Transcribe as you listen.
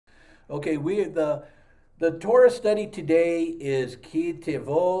Okay, the Torah study today is Ki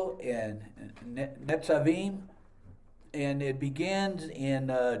Tavo and Nitzavim, and it begins in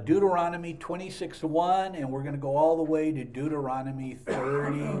Deuteronomy 26:1, and we're going to go all the way to Deuteronomy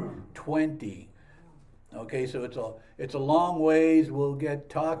 30:20. Okay, so it's a long ways. We'll get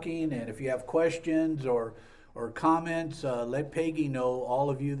talking, and if you have questions or comments, let Peggy know. All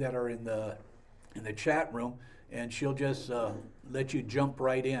of you that are in the chat room, and she'll just let you jump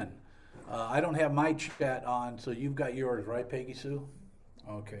right in. I don't have my chat on, so you've got yours, right, Peggy Sue?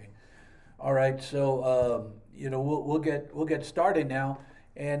 Okay. All right. So we'll get started now,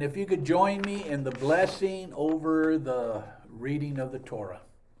 and if you could join me in the blessing over the reading of the Torah.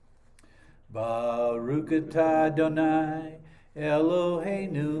 Baruch atah Adonai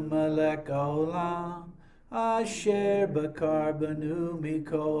Eloheinu melech haolam asher bakar banu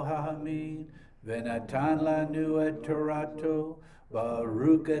mikol ha'amin v'natan lanu et Torato.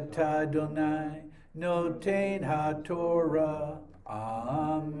 Baruch atah Adonai noten haTorah.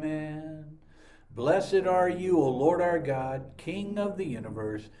 Amen. Blessed are you, O Lord our God, King of the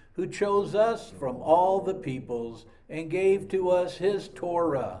universe, who chose us from all the peoples and gave to us his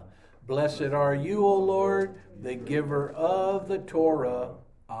Torah. Blessed are you, O Lord, the giver of the Torah.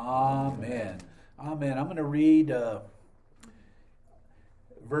 Amen. Amen. I'm going to read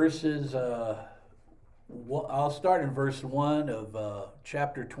verses, I'll start in verse 1 of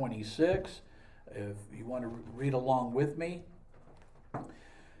chapter 26, if you want to read along with me.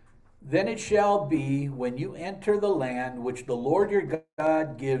 Then it shall be when you enter the land which the Lord your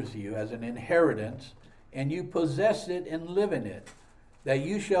God gives you as an inheritance, and you possess it and live in it, that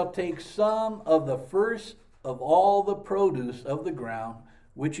you shall take some of the first of all the produce of the ground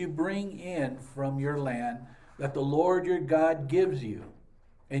which you bring in from your land that the Lord your God gives you,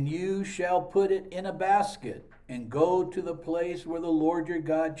 and you shall put it in a basket and go to the place where the Lord your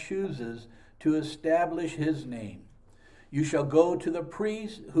God chooses to establish his name. You shall go to the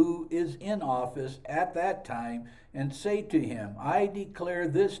priest who is in office at that time and say to him, I declare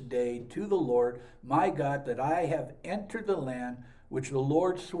this day to the Lord my God that I have entered the land which the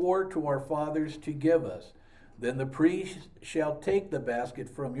Lord swore to our fathers to give us. Then the priest shall take the basket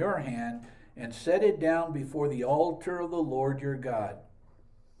from your hand and set it down before the altar of the Lord your God.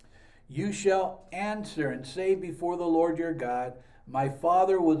 You shall answer and say before the Lord your God, my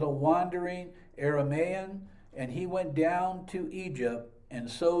father was a wandering Aramaean, and he went down to Egypt and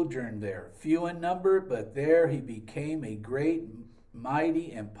sojourned there, few in number, but there he became a great,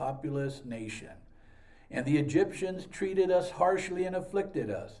 mighty, and populous nation. And the Egyptians treated us harshly and afflicted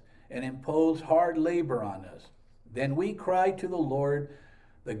us, and imposed hard labor on us. Then we cried to the Lord,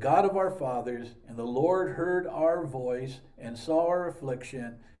 the God of our fathers, and the Lord heard our voice and saw our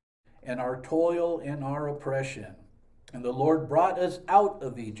affliction and our toil and our oppression. And the Lord brought us out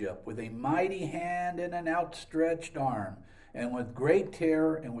of Egypt with a mighty hand and an outstretched arm, and with great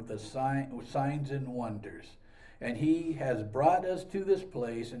terror and with signs and wonders. And he has brought us to this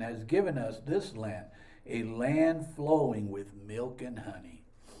place and has given us this land, a land flowing with milk and honey.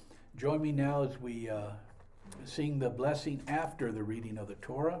 Join me now as we sing the blessing after the reading of the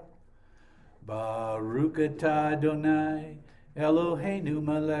Torah. Baruch atah Adonai Eloheinu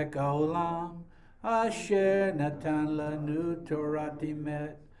melech haolam asher natan lanu Torah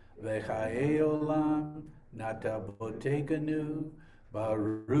timet v'chayei olam nata botekanu.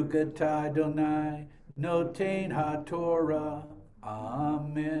 Baruch atah Adonai noten haTorah.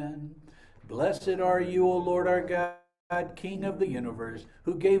 Amen. Blessed are you, O Lord our God, King of the universe,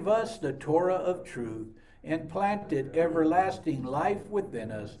 who gave us the Torah of truth and planted everlasting life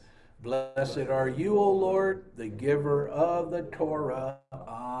within us. Blessed are you, O Lord, the giver of the Torah.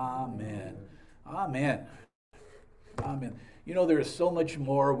 Amen. Amen. Amen. You know, there's so much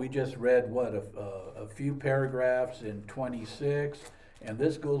more. We just read, a few paragraphs in 26, and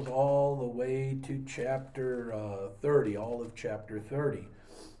this goes all the way to chapter 30, all of chapter 30.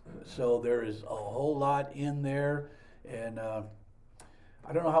 So there is a whole lot in there, and I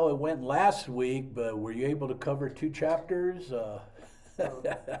don't know how it went last week, but were you able to cover 2 chapters?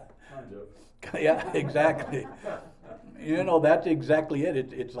 Kind of. Yeah, exactly. That's exactly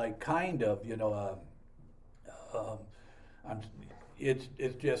it. It's like kind of,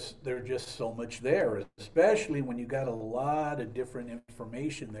 it's just there's just so much there, especially when you got a lot of different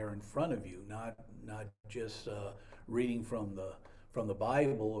information there in front of you, not just reading from the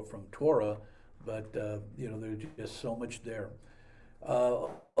Bible or from Torah, but there's just so much there.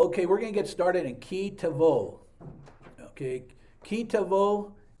 Okay, we're going to get started in Ki Tavo. Okay, Ki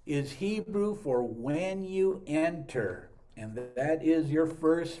Tavo is Hebrew for when you enter, and that is your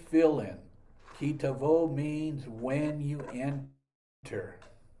first fill-in. Ki Tavo means when you enter.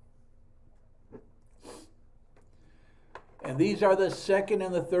 And these are the second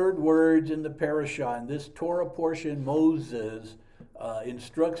and the third words in the parashah. In this Torah portion, Moses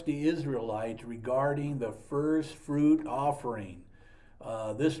instructs the Israelites regarding the first fruit offering.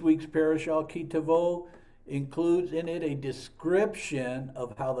 This week's parashah, Ki Tavo, includes in it a description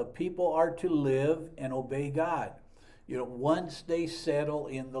of how the people are to live and obey God. Once they settle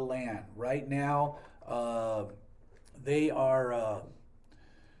in the land. Right now, they are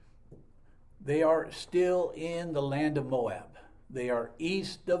still in the land of Moab. They are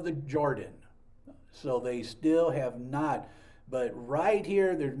east of the Jordan. So they still have not. But right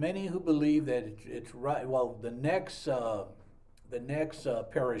here, there's many who believe that it's right. Well, the next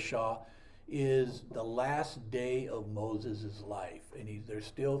parashah is the last day of Moses' life. And there's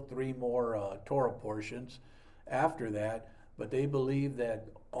still 3 more Torah portions after that. But they believe that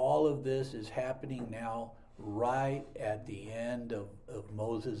all of this is happening now right at the end of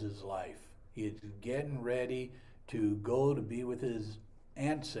Moses' life. He's getting ready to go to be with his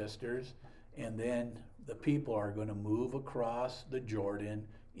ancestors, and then the people are going to move across the Jordan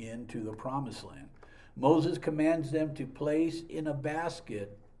into the promised land. Moses commands them to place in a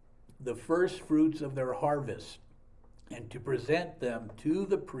basket the first fruits of their harvest and to present them to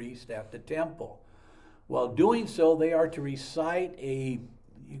the priest at the temple. While doing so, they are to recite you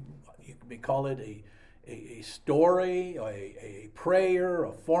may call it a story, a prayer,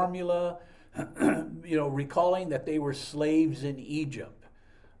 a formula, recalling that they were slaves in Egypt,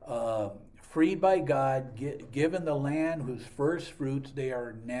 freed by God, given the land whose first fruits they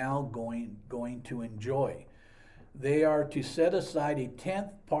are now going to enjoy. They are to set aside a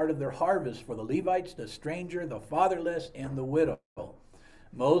 10th part of their harvest for the Levites, the stranger, the fatherless, and the widow.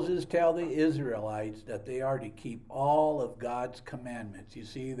 Moses tells the Israelites that they are to keep all of God's commandments. You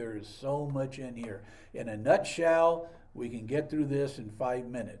see, there is so much in here. In a nutshell, we can get through this in 5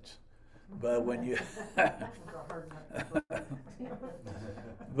 minutes. But when you,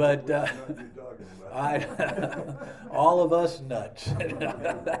 all of us nuts.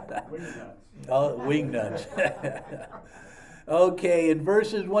 Wing nuts. Okay, in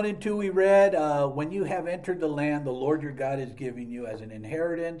verses 1 and 2 we read, when you have entered the land the Lord your God is giving you as an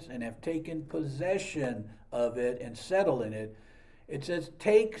inheritance and have taken possession of it and settled in it, it says,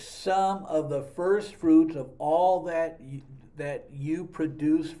 take some of the first fruits of all that you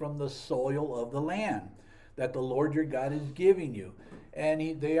produce from the soil of the land that the Lord your God is giving you.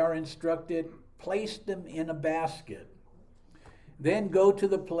 And they are instructed, place them in a basket. Then go to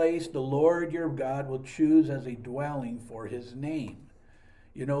the place the Lord your God will choose as a dwelling for his name.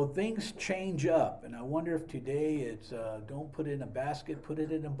 Things change up, and I wonder if today it's don't put it in a basket, put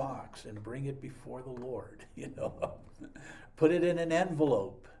it in a box and bring it before the Lord. Put it in an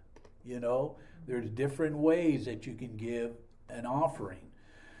envelope. There's different ways that you can give an offering.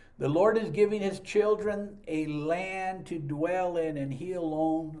 The Lord is giving his children a land to dwell in, and he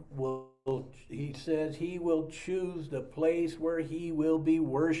alone will. He says he will choose the place where he will be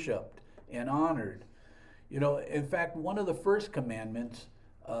worshiped and honored. In fact, one of the first commandments,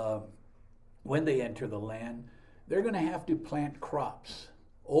 when they enter the land, they're going to have to plant crops,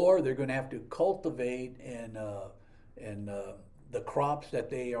 or they're going to have to cultivate and the crops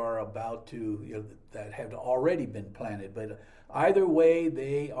that they are about to, that have already been planted. But either way,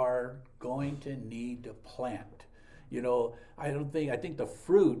 they are going to need to plant. I think the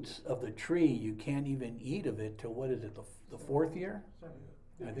fruits of the tree, you can't even eat of it till, what is it, the 4th year?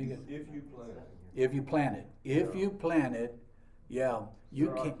 I think if you plant it. If you plant it. If you plant it, yeah, you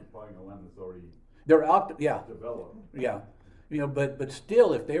can't. can't. Occupying a land that's already developed. Yeah. But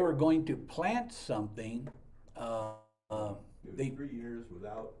still, if they were going to plant something, they 3 years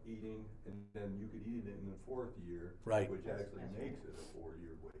without eating, and then you could eat it in the 4th year, right, which actually makes it a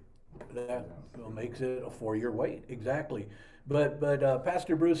 4-year wait. That makes it a 4-year wait, exactly. But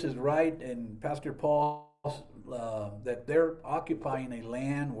Pastor Bruce is right, and Pastor Paul, that they're occupying a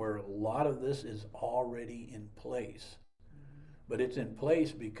land where a lot of this is already in place. But it's in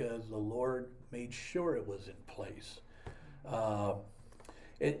place because the Lord made sure it was in place. And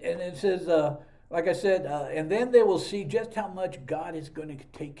it says, like I said, and then they will see just how much God is going to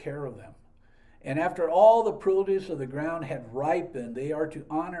take care of them. And after all the produce of the ground had ripened, they are to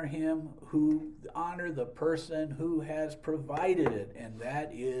honor the person who has provided it, and that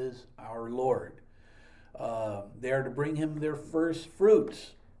is our Lord. They are to bring him their first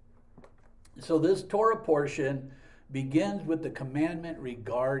fruits. So this Torah portion begins with the commandment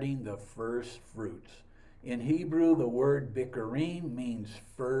regarding the first fruits. In Hebrew, the word bikurim means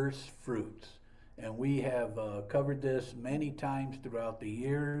first fruits. And we have covered this many times throughout the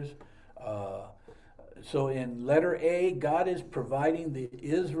years. So in letter A, God is providing the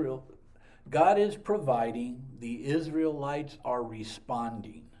God is providing, the Israelites are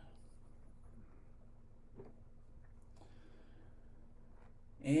responding.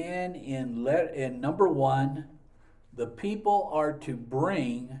 And in number 1, the people are to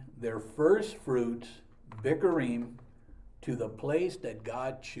bring their first fruits, bikurim, to the place that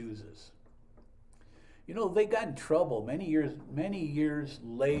God chooses. You know, they got in trouble many years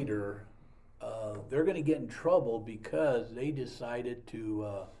later. They're going to get in trouble because they decided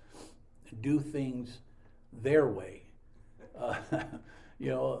to do things their way. You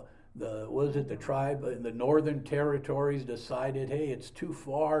know, the tribe in the northern territories decided, hey, it's too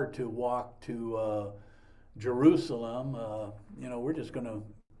far to walk to Jerusalem. You know, we're just going to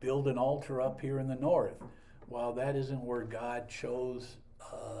build an altar up here in the north. While that isn't where God chose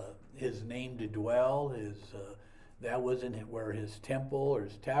his name to dwell, that wasn't where his temple or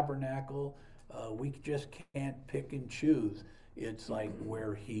his tabernacle. We just can't pick and choose. It's like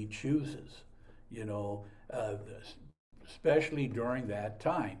where he chooses, you know, especially during that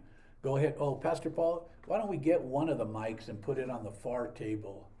time. Go ahead. Oh, Pastor Paul, why don't we get one of the mics and put it on the far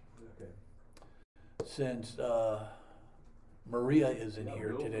table? Okay. Since Maria isn't here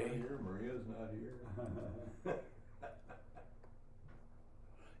Bill's today. not here. Maria's not here.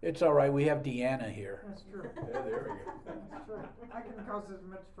 It's all right. We have Deanna here. That's true. Yeah, there we go. That's true. I can cause as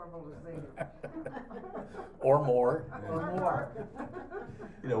much trouble as they do. Or more. Or more.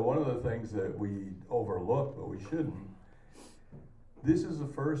 You know, one of the things that we overlook, but we shouldn't, this is the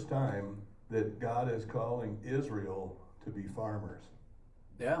first time that God is calling Israel to be farmers.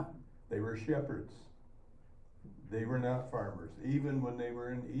 Yeah. They were shepherds. They were not farmers. Even when they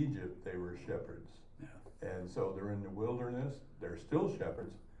were in Egypt, they were shepherds. Yeah. And so they're in the wilderness, they're still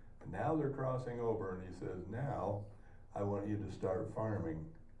shepherds, and now they're crossing over, and he says, now I want you to start farming.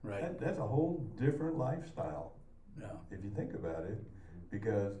 Right. That's a whole different lifestyle, Yeah. if you think about it,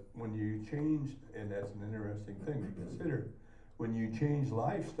 because when you change, and that's an interesting thing to consider, when you change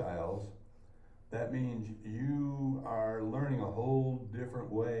lifestyles, that means you are learning a whole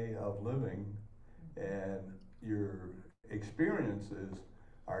different way of living, and your experiences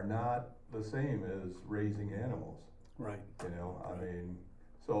are not the same as raising animals. Right. You know, I mean,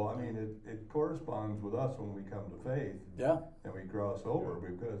 it corresponds with us when we come to faith. Yeah. And we cross over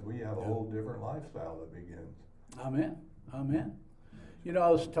because we have a whole different lifestyle that begins. Amen. Amen. You know, I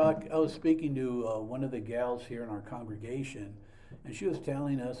was speaking to one of the gals here in our congregation, and she was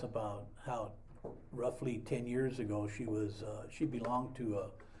telling us about how roughly 10 years ago she belonged to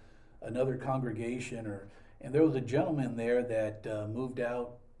another congregation, and there was a gentleman there that moved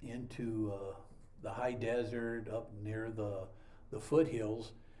out into the high desert up near the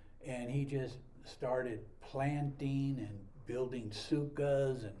foothills, and he just started planting and building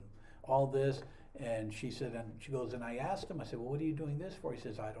sukkahs and all this. And she said, and she goes, and I asked him, I said, well, what are you doing this for? He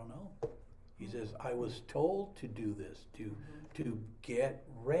says, I don't know. He says, I was told to do this, to get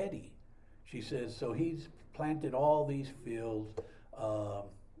ready. She says, so he's planted all these fields,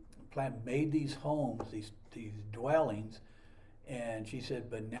 made these homes, these dwellings, and she said,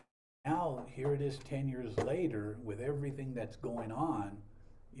 but now here it is 10 years later with everything that's going on,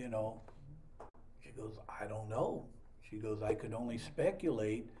 you know. She goes, I don't know. She goes, I could only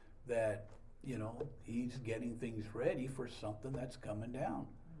speculate that, you know, he's getting things ready for something that's coming down.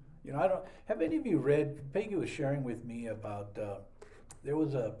 You know, have any of you read, Peggy was sharing with me about, there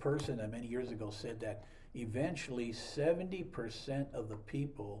was a person that many years ago said that eventually 70% of the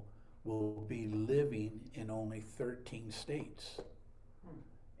people will be living in only 13 states.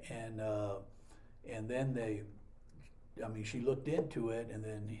 And then she looked into it, and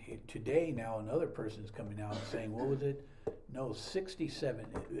then today now another person's coming out and saying, what was it? No, 67,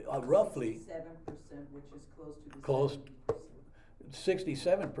 roughly. 67%, which is close to the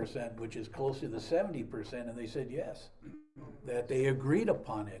 67%, which is close to the 70%, and they said yes, that they agreed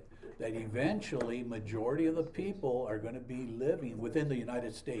upon it, that eventually majority of the people are going to be living within the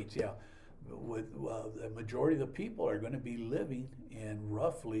United States, yeah, the majority of the people are going to be living in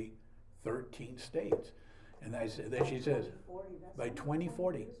roughly 13 states. And then she says, by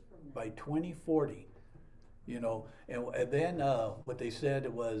 2040, you know, and then what they said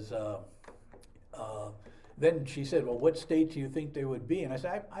was, then she said, well, what state do you think they would be? And I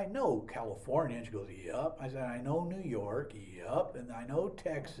said, I know California. And she goes, yep. I said, I know New York, yep. And I know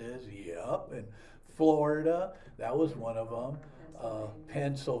Texas, yep. And Florida, that was one of them.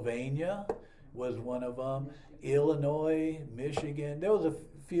 Pennsylvania was one of them. Illinois, Michigan, there was a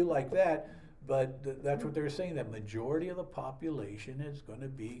few like that. But that's what they're saying, that majority of the population is going to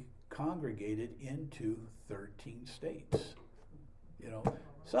be congregated into 13 states. You know,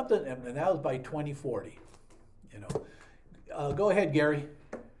 something, and that was by 2040. You know, go ahead, Gary.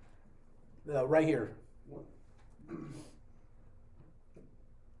 Right here.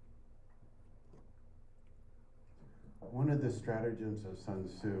 One of the stratagems of Sun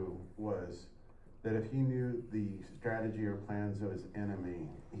Tzu was that if he knew the strategy or plans of his enemy,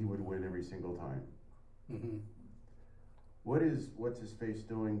 he would win every single time. Mm-hmm. What's his face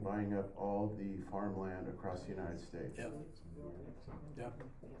doing buying up all the farmland across the United States? Yeah. Yeah.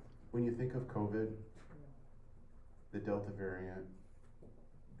 When you think of COVID, the Delta variant,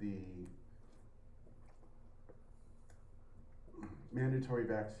 the mandatory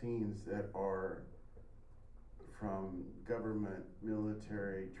vaccines that are from government,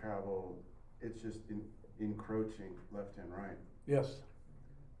 military, travel, it's just encroaching left and right. Yes.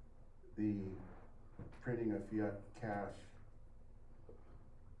 The printing of fiat cash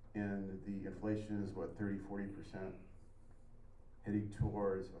and the inflation is what, 30-40%, heading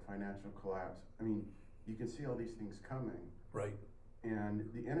towards a financial collapse. I mean, you can see all these things coming, Right. and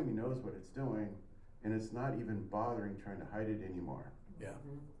the enemy knows what it's doing, and it's not even bothering trying to hide it anymore. Yeah.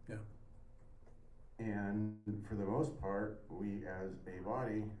 Yeah. And for the most part, we as a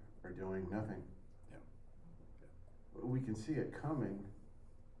body are doing nothing. Yeah. We can see it coming,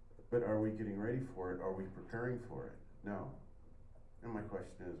 but are we getting ready for it? Are we preparing for it? No. And my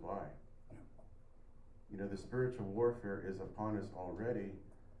question is why? Yeah. You know, the spiritual warfare is upon us already,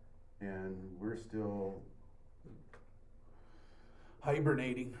 and we're still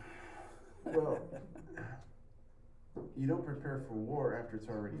Hibernating. well. You don't prepare for war after it's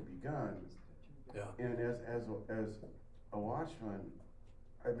already begun. Yeah. And as a watchman,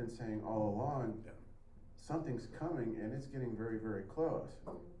 I've been saying all along, Yeah. something's coming, and it's getting very, very close.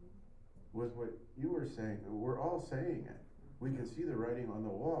 Was what you were saying. We're all saying it. We can see the writing on the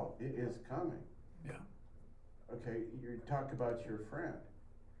wall. It is coming. Yeah. Okay, you talk about your friend.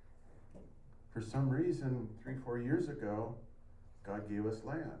 For some reason, 3-4 years ago, God gave us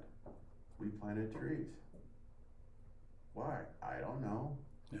land. We planted trees. Why? I don't know.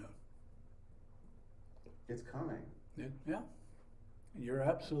 Yeah. It's coming. Yeah. You're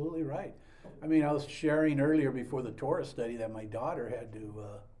absolutely right. I mean, I was sharing earlier before the Torah study that my daughter had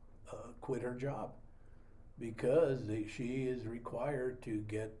to quit her job because she is required to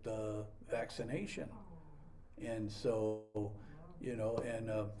get the vaccination. And so, you know, and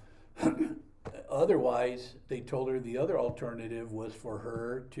otherwise, they told her the other alternative was for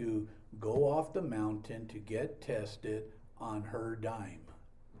her to go off the mountain to get tested on her dime,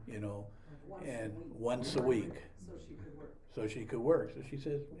 you know, once a week. So she could work. So she could work. So she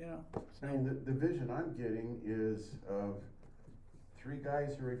says, you know. I mean, the vision I'm getting is of 3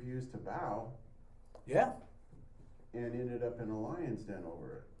 guys who refused to bow Yeah. and ended up in a lion's den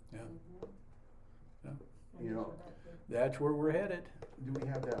over it. Yeah. Yeah. You know, That's where we're headed. do we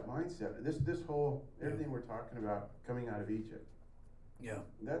have that mindset? This whole, everything we're talking about coming out of Egypt, Yeah.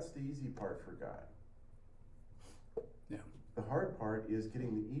 that's the easy part for God. Yeah. The hard part is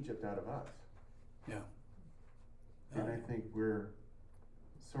getting the Egypt out of us. Yeah. And I think we're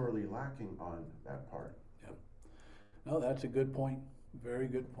sorely lacking on that part. No, that's a good point. Very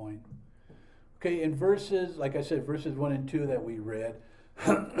good point. Okay, in verses, like I said, verses 1 and 2 that we read,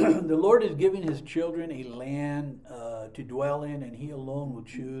 the Lord is giving his children a land to dwell in, and he alone will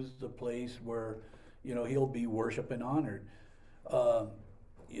choose the place where, you know, he'll be worshiped and honored. The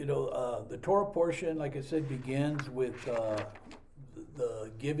Torah portion, like I said, begins with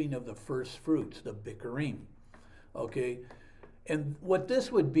the giving of the first fruits, the bikurim. Okay, and what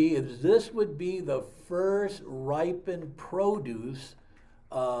this would be is this would be the first ripened produce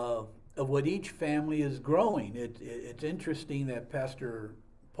of what each family is growing. It's interesting that Pastor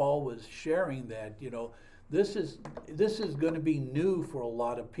Paul was sharing that, you know, this is going to be new for a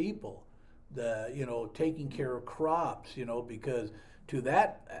lot of people, taking care of crops, you know, because to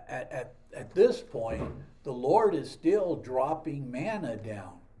that at this point the Lord is still dropping manna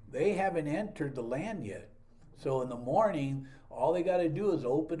down. They haven't entered the land yet. So in the morning, all they got to do is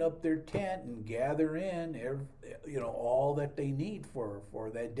open up their tent and gather in, all that they need for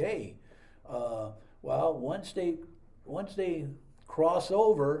that day. Once they cross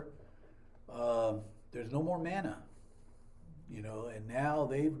over, there's no more manna, you know, and now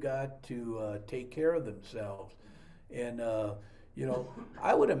they've got to take care of themselves. And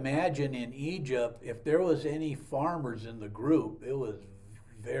I would imagine in Egypt, if there was any farmers in the group, it wasn't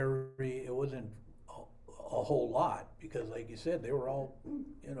a whole lot, because like you said, they were all,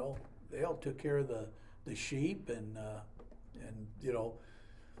 you know, they all took care of the sheep and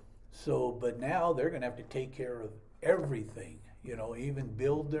so, but now they're going to have to take care of everything, you know, even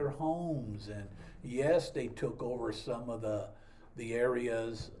build their homes. And yes, they took over some of the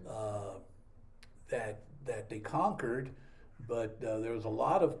areas that they conquered, but there was a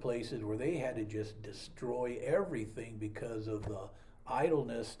lot of places where they had to just destroy everything because of the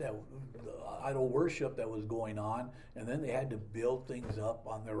idleness, the idol worship that was going on, and then they had to build things up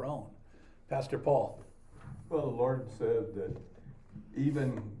on their own. Pastor Paul. Well, the Lord said that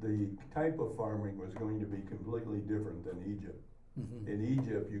even the type of farming was going to be completely different than Egypt. Mm-hmm. In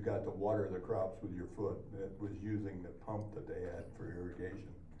Egypt, you got to water the crops with your foot. That was using the pump that they had for irrigation.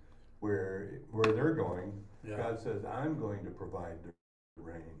 Where they're going, yeah. God says, I'm going to provide the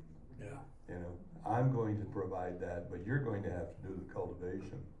rain. Yeah. You know, I'm going to provide that, but you're going to have to do the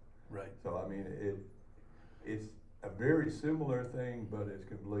cultivation. Right. So I mean, it's a very similar thing, but it's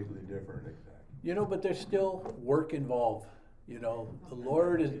completely different. Exactly. You know, but there's still work involved. You know, the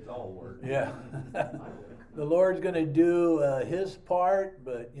Lord is. It's all work. Yeah. The Lord's going to do His part,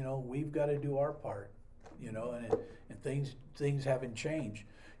 but you know, we've got to do our part. You know, and things haven't changed.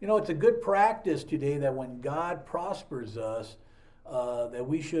 You know, it's a good practice today that when God prospers us, that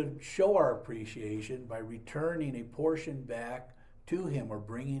we should show our appreciation by returning a portion back to Him, or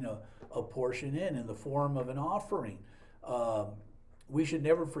bringing a portion in the form of an offering. We should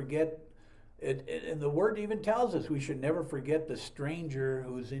never forget it, and the Word even tells us we should never forget the stranger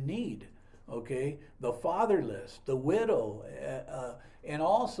who's in need. Okay, the fatherless, the widow, and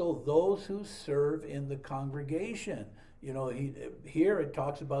also those who serve in the congregation. You know, here it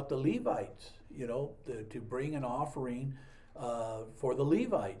talks about the Levites, you know, to bring an offering for the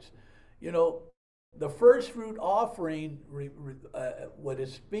Levites. You know, the first fruit offering, what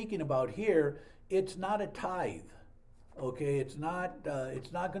is speaking about here, it's not a tithe, okay? It's not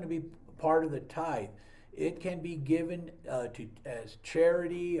going to be part of the tithe. It can be given as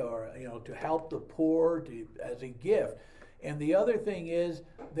charity, or, you know, to help the poor, as a gift. And the other thing is,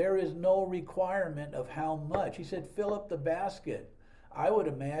 there is no requirement of how much. He said, fill up the basket. I would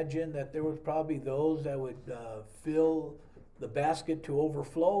imagine that there was probably those that would fill the basket to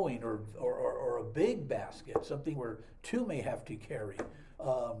overflowing, or a big basket, something where two may have to carry.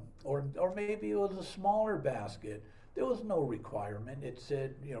 Or maybe it was a smaller basket. There was no requirement. It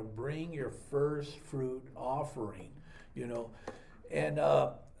said, you know, bring your first fruit offering, you know. And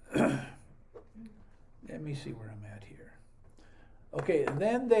let me see where I'm at here. Okay, and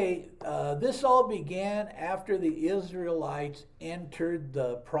then this all began after the Israelites entered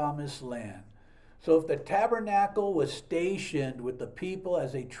the promised land. So if the tabernacle was stationed with the people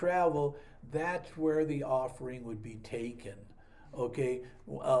as they travel, that's where the offering would be taken. Okay,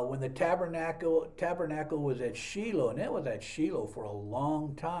 when the tabernacle was at Shiloh, and it was at Shiloh for a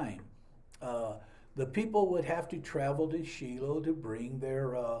long time, the people would have to travel to Shiloh to bring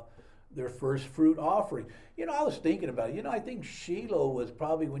their first fruit offering. You know, I was thinking about it. You know, I think Shiloh was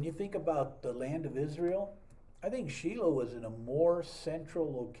probably, when you think about the land of Israel, I think Shiloh was in a more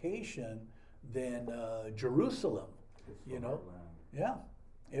central location than Jerusalem. You know, yeah,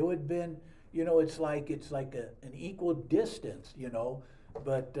 it would have been. You know, it's like an equal distance, you know,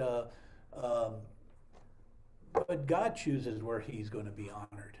 but God chooses where He's going to be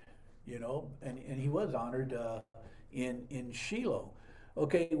honored, you know, and He was honored in Shiloh.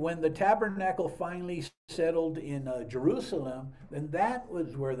 Okay, when the tabernacle finally settled in Jerusalem, then that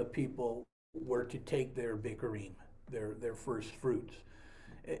was where the people were to take their bikurim, their first fruits.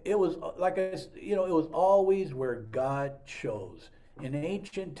 It was like it was always where God chose. In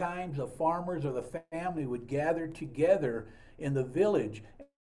ancient times, the farmers or the family would gather together in the village.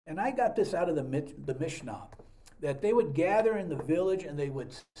 And I got this out of the Mishnah, that they would gather in the village and they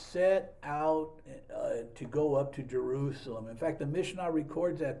would set out to go up to Jerusalem. In fact, the Mishnah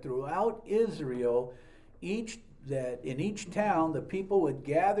records that throughout Israel, in each town, the people would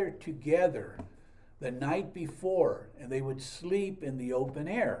gather together the night before, and they would sleep in the open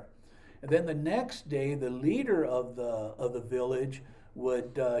air. And then the next day, the leader of the village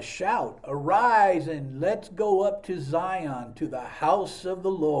would shout, "Arise and let's go up to Zion, to the house of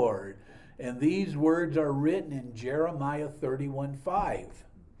the Lord." And these words are written in Jeremiah 31:5.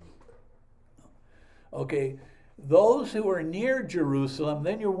 Okay, those who were near Jerusalem,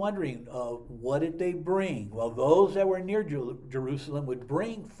 then you're wondering, what did they bring? Well, those that were near Jerusalem would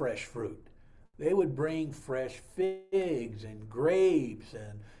bring fresh fruit. They would bring fresh figs and grapes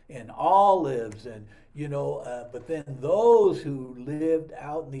and olives, and but then those who lived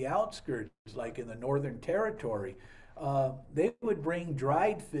out in the outskirts, like in the northern territory, they would bring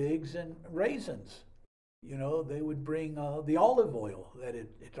dried figs and raisins. They would bring the olive oil that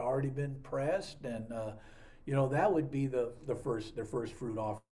it's already been pressed, and that would be their first fruit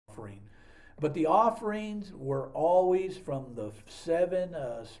offering. But the offerings were always from the 7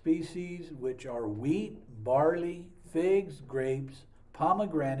 species, which are wheat, barley, figs, grapes,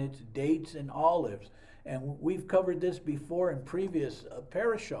 pomegranates, dates, and olives. And we've covered this before in previous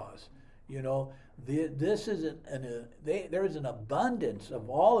parashahs. You know, this is there is an abundance of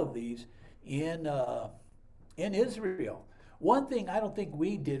all of these in Israel. One thing I don't think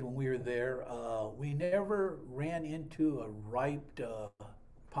we did when we were there, we never ran into a ripe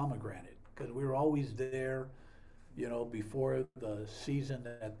pomegranate, because we were always there, you know, before the season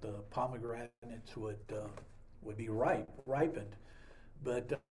that the pomegranates would be ripened.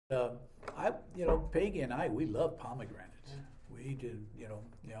 But Peggy and I, we love pomegranates. We did,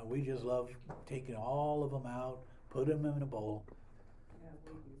 we just love taking all of them out, put them in a bowl,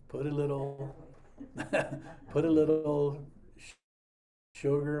 put a little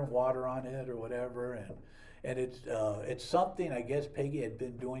sugar and water on it or whatever, and it's something I guess Peggy had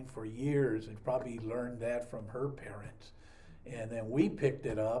been doing for years and probably learned that from her parents. And then we picked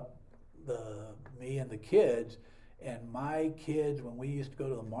it up, me and the kids, and my kids, when we used to go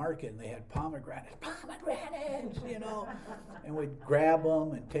to the market and they had pomegranates, and we'd grab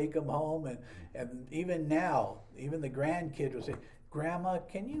them and take them home, and even now, even the grandkids would say, "Grandma,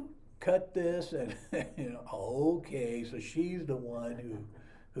 can you cut this?" And okay, so she's the one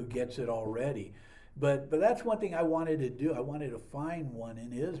who gets it already. But that's one thing I wanted to do. I wanted to find one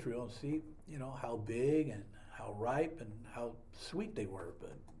in Israel and see, how big and how ripe and how sweet they were,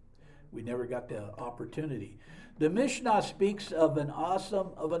 but we never got the opportunity. The Mishnah speaks of an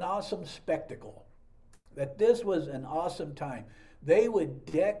awesome spectacle, that this was an awesome time. They would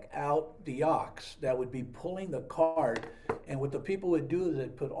deck out the ox that would be pulling the cart, and what the people would do is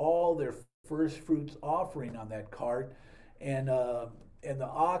they'd put all their first fruits offering on that cart, and the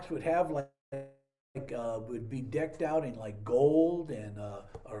ox would have would be decked out in like gold and a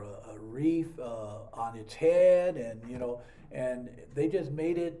wreath on its head, and they just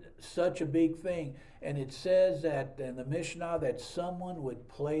made it such a big thing. And it says that in the Mishnah that someone would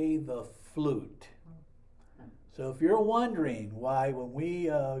play the flute. So if you're wondering why when we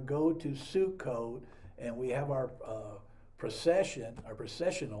go to Sukkot and we have our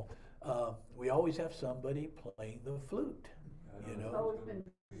processional, we always have somebody playing the flute. It's always been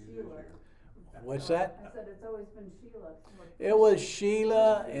Sheila. What's that? I said it's always been Sheila. It was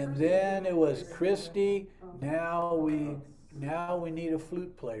Sheila, and then it was Christy. Now we need a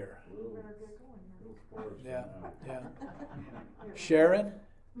flute player. Yeah. Sharon?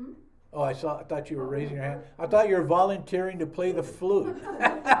 Oh, I thought you were raising your hand. I thought you were volunteering to play the flute. You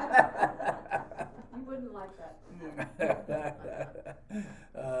wouldn't like that.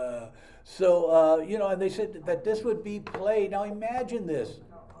 And they said that this would be played. Now imagine this.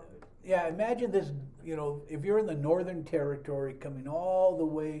 Yeah, imagine this, if you're in the Northern Territory coming all the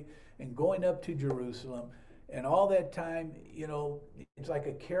way and going up to Jerusalem, and all that time, it's like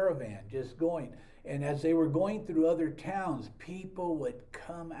a caravan just going. And as they were going through other towns, people would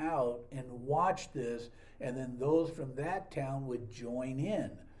come out and watch this, and then those from that town would join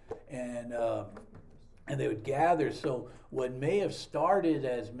in. And they would gather. So what may have started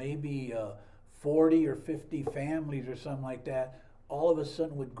as maybe 40 or 50 families or something like that, all of a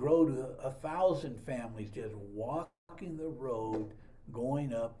sudden would grow to 1,000 families just walking the road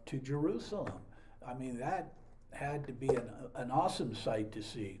going up to Jerusalem. I mean, that had to be an awesome sight to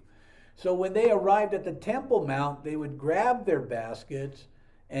see. So when they arrived at the Temple Mount, they would grab their baskets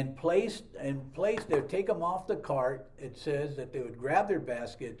and they would take them off the cart. It says that they would grab their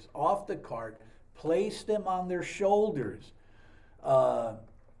baskets off the cart, place them on their shoulders, and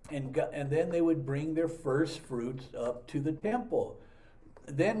then they would bring their first fruits up to the temple.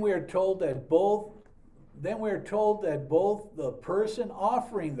 Then we are told that both the person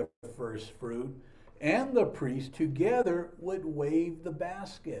offering the first fruit and the priest together would wave the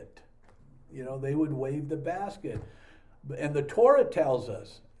basket. They would wave the basket. And the Torah tells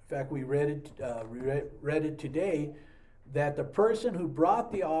us, in fact, we read it today, that the person who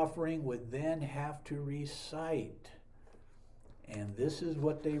brought the offering would then have to recite. And this is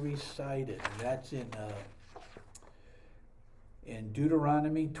what they recited. And that's in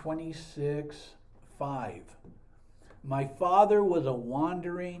Deuteronomy 26:5. My father was a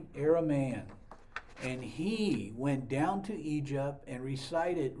wandering Aramean, and he went down to Egypt and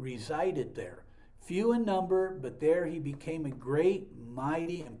resided there. Few in number, but there he became a great,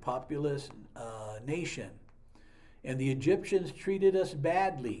 mighty, and populous nation. And the Egyptians treated us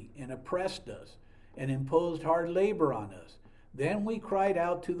badly and oppressed us and imposed hard labor on us. Then we cried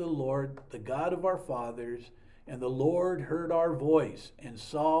out to the Lord, the God of our fathers, and the Lord heard our voice and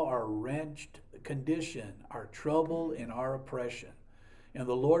saw our wrenched condition, our trouble, and our oppression. And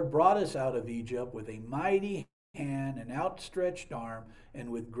the Lord brought us out of Egypt with a mighty hand, an outstretched arm,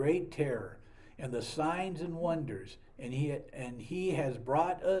 and with great terror, and the signs and wonders. And he has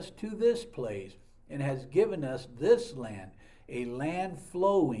brought us to this place, and has given us this land, a land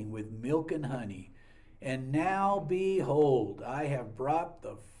flowing with milk and honey. And now behold, I have brought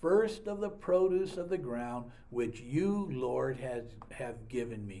the first of the produce of the ground, which you, Lord, have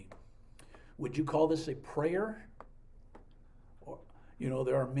given me. Would you call this a prayer? Or,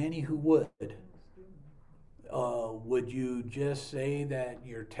 there are many who would. Would you just say that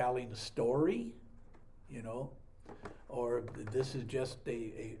you're telling a story? Or this is just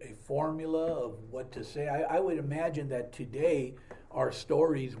a formula of what to say? I would imagine that today our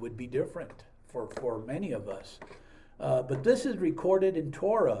stories would be different for many of us. But this is recorded in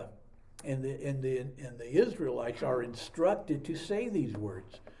Torah, and the Israelites are instructed to say these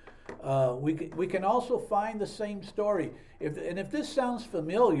words. We can also find the same story. If this sounds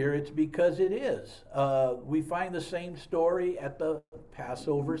familiar, it's because it is. We find the same story at the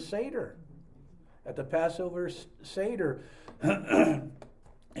Passover Seder. At the Passover Seder,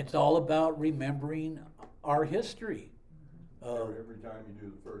 it's all about remembering our history. Every time you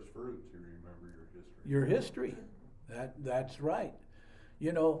do the first fruits, you remember your history. Your history. That's right.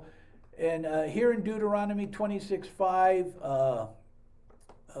 And here in Deuteronomy 26:5,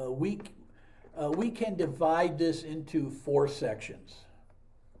 we can divide this into 4 sections.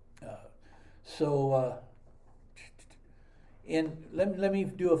 Let me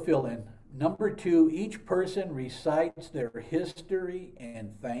do a fill-in. Number 2, each person recites their history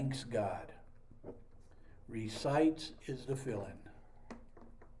and thanks God. Recites is the fill-in.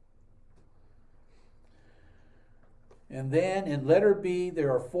 And then in letter B,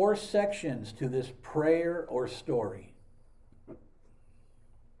 there are 4 sections to this prayer or story.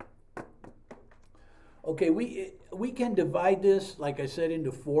 Okay, we can divide this, like I said,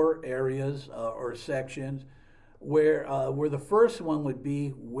 into 4 areas or sections, where the first one would be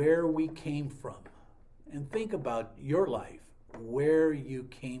where we came from. And think about your life, where you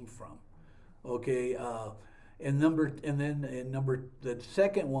came from. Okay, the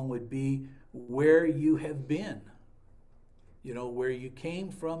second one would be where you have been. Where you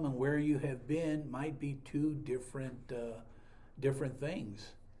came from and where you have been might be 2 different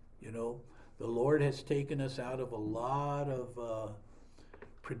things. The Lord has taken us out of a lot of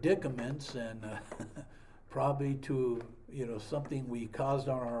predicaments and probably to something we caused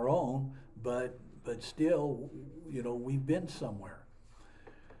on our own, but still we've been somewhere.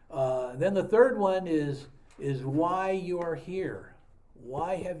 Then the third one is why you are here.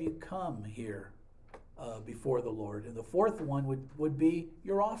 Why have you come here before the Lord? And the fourth one would be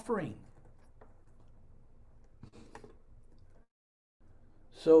your offering.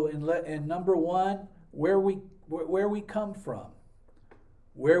 So in number 1, where we come from,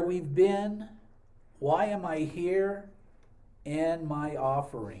 where we've been, why am I here, and my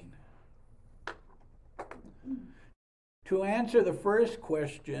offering. To answer the first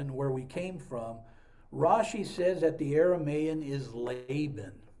question, where we came from, Rashi says that the Aramaean is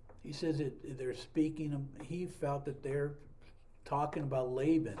Laban. He says they're speaking. He felt that they're talking about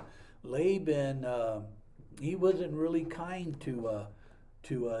Laban. Laban, he wasn't really kind to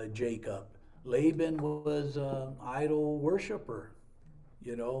Jacob. Laban was an idol worshiper,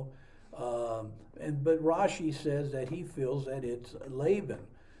 but Rashi says that he feels that it's Laban.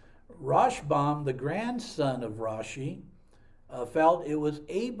 Rashbam, the grandson of Rashi, felt it was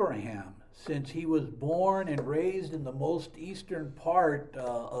Abraham, since he was born and raised in the most eastern part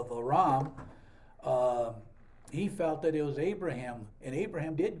of Aram. He felt that it was Abraham, and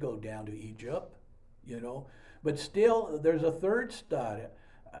Abraham did go down to Egypt, But still, there's a third study.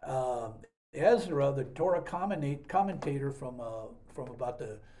 Ezra, the Torah commentator from about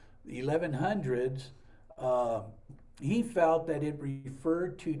the 1100s, he felt that it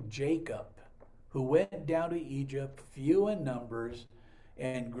referred to Jacob, who went down to Egypt, few in numbers,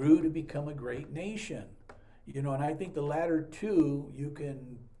 and grew to become a great nation. And I think the latter 2, you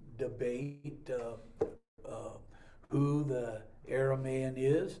can debate who the Aramaean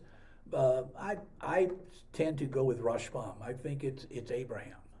is. I tend to go with Rashbam. I think it's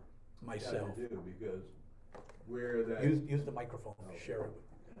Abraham, myself. Yeah, I do, because where that... Use the microphone. Okay. Share it.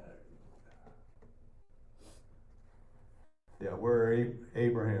 Yeah, where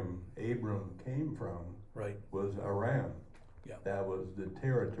Abram came from, right, was Aram. Yeah. That was the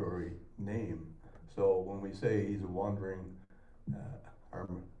territory name. So when we say he's a wandering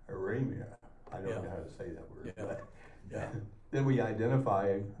Aramea, I don't know how to say that word. Yeah. But Yeah. Then we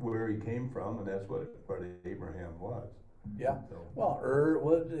identify where he came from, and that's what Abraham was. Yeah. So, well,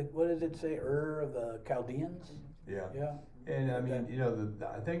 what does it say? Of the Chaldeans? Yeah. Yeah. And I mean,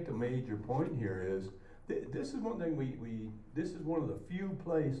 I think the major point here is this is one thing this is one of the few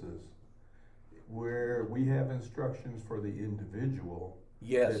places where we have instructions for the individual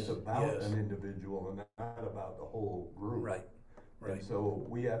Yes, It's about yes. an individual and not about the whole group. Right, right. And so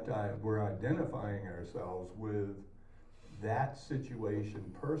we're identifying ourselves with that situation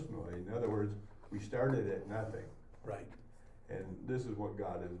personally. In other words, we started at nothing, Right. and this is what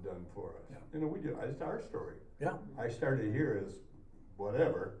God has done for us. Yeah. You know, it's our story. Yeah. I started here as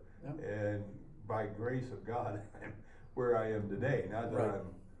whatever, Yeah. and by grace of God, I'm where I am today. Not that Right.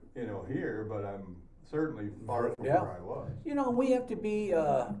 I'm, here, but I'm certainly far from Yeah. where I was. You know, we have to be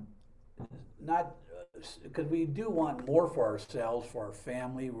not because we do want more for ourselves, for our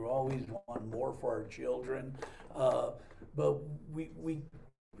family. We always want more for our children, but we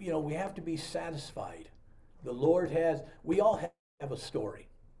have to be satisfied. The Lord has. We all have a story.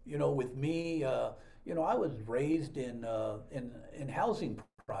 You know, with me, I was raised in housing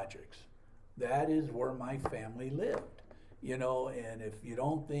projects. That is where my family lived. You know, and if you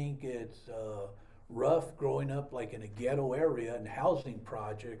don't think it's rough growing up like in a ghetto area and housing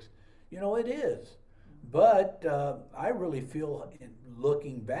projects, it is. But I really feel,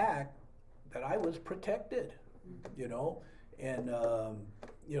 looking back, that I was protected, and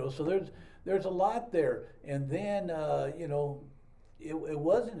so there's a lot there. And then it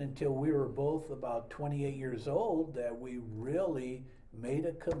wasn't until we were both about 28 years old that we really made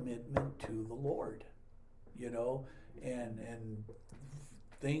a commitment to the Lord, and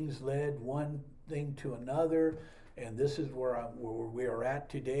things led one thing to another, and this is where we are at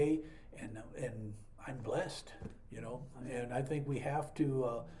today, and I'm blessed, and I think we have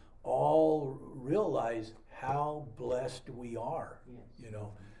to all realize how blessed we are. Yes.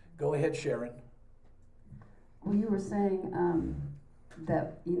 Go ahead, Sharon. Well, you were saying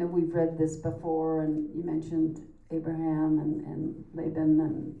that, we've read this before, and you mentioned Abraham and Laban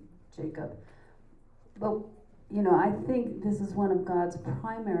and Jacob. But, I think this is one of God's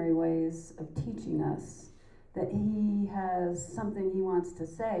primary ways of teaching us that he has something he wants to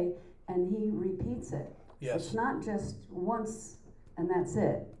say, and he repeats it. Yes. It's not just once and that's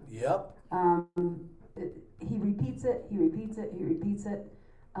it. Yep. He repeats it, he repeats it, he repeats it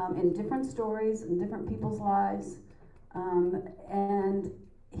in different stories, in different people's lives. And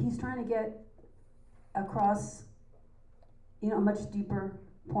he's trying to get across, a much deeper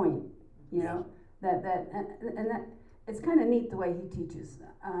point, Yeah. that it's kind of neat the way he teaches.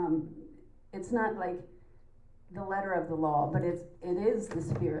 It's not like the letter of the law, but it is the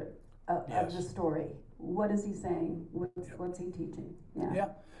spirit of Yes. the story. What is he saying? What's he teaching? Yeah.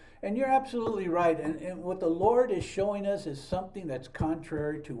 And you're absolutely right. And what the Lord is showing us is something that's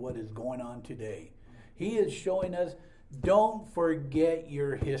contrary to what is going on today. He is showing us, don't forget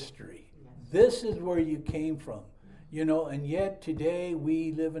your history. This is where you came from. And yet today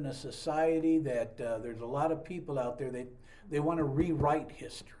we live in a society that there's a lot of people out there that they want to rewrite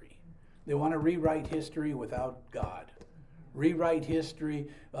history. They want to rewrite history without God. Rewrite history.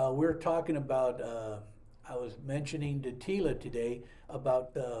 We're talking about, I was mentioning to Tila today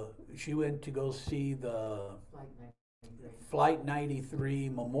about, she went to go see the Flight 93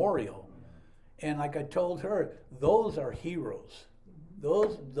 Memorial. And like I told her, those are heroes.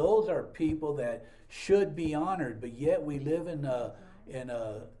 Those are people that should be honored, but yet we live in a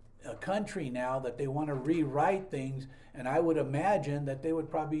country now that they want to rewrite things, and I would imagine that they would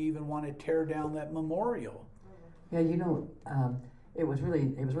probably even want to tear down that memorial. Yeah, it was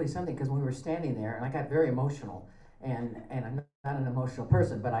really something, because when we were standing there, and I got very emotional, and I'm not an emotional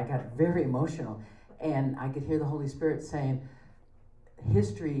person, but I got very emotional, and I could hear the Holy Spirit saying,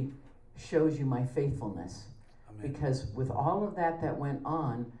 history shows you my faithfulness. Amen. Because with all of that went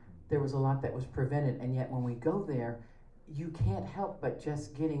on, there was a lot that was prevented, and yet when we go there, you can't help but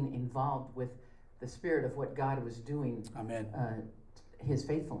just getting involved with the spirit of what God was doing. Amen. His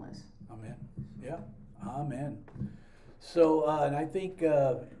faithfulness. Amen. Yeah. Amen. So, and I think,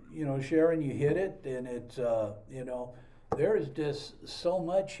 Sharon, you hit it, and it's, there is just so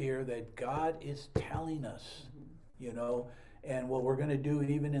much here that God is telling us, and what we're going to do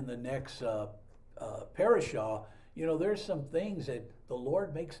even in the next parashah, there's some things that the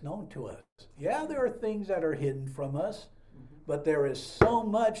Lord makes known to us. Yeah, there are things that are hidden from us, but there is so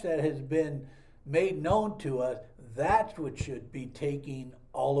much that has been made known to us. That's what should be taking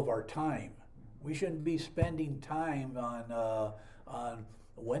all of our time. We shouldn't be spending time on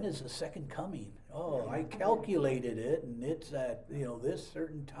when is the second coming. Oh, I calculated it, and it's at this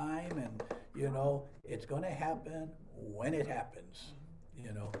certain time, and it's going to happen when it happens.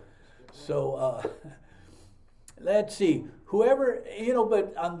 So let's see. Whoever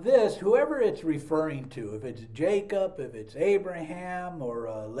but on this, whoever it's referring to, if it's Jacob, if it's Abraham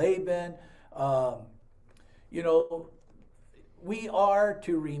or Laban, we are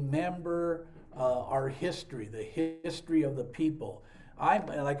to remember our history, the history of the people.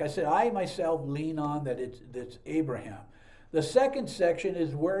 like I said, I myself lean on that it's Abraham. The second section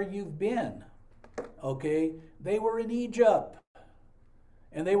is where you've been. Okay, they were in Egypt,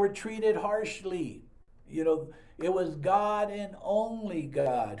 and they were treated harshly. You know, it was God and only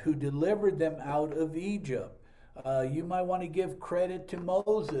God who delivered them out of Egypt. You might want to give credit to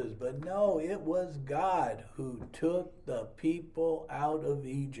Moses, but no, it was God who took the people out of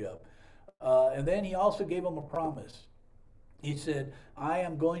Egypt. And then he also gave them a promise. He said, I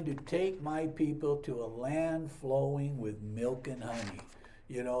am going to take my people to a land flowing with milk and honey.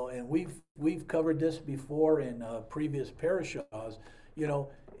 You know, and we've covered this before in previous parashahs. You know,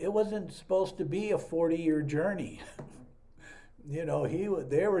 it wasn't supposed to be a 40-year journey. You know,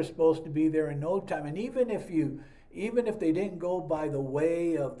 they were supposed to be there in no time. And even if they didn't go by the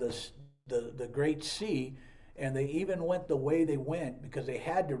way of the Great Sea, and they even went the way they went because they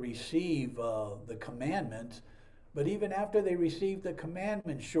had to receive the commandments, but even after they received the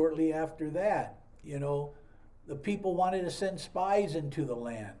commandments, shortly after that, you know, the people wanted to send spies into the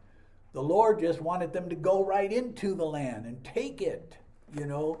land. The Lord just wanted them to go right into the land and take it, you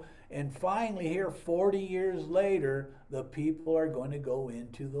know. And finally here, 40 years later, the people are going to go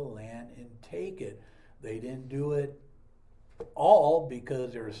into the land and take it. They didn't do it all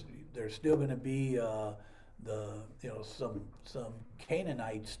because there's still going to be some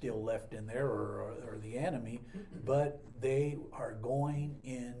Canaanites still left in there or the enemy, but they are going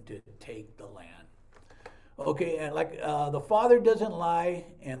in to take the land. Okay, and like the Father doesn't lie,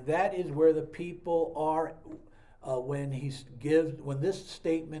 and that is where the people are when this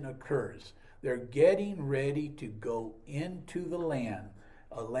statement occurs. They're getting ready to go into the land,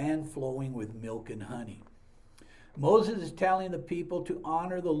 a land flowing with milk and honey. Moses is telling the people to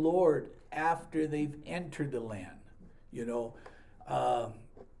honor the Lord after they've entered the land, you know.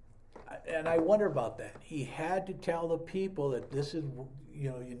 And I wonder about that. He had to tell the people that this is,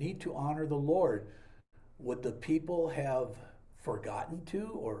 you know, you need to honor the Lord. Would the people have forgotten to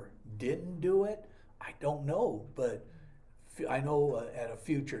or didn't do it? I don't know, but I know at a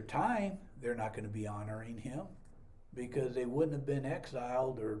future time they're not going to be honoring him because they wouldn't have been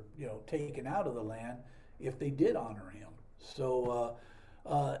exiled or, you know, taken out of the land if they did honor him. So,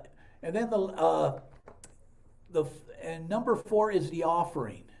 and then and number 4 is the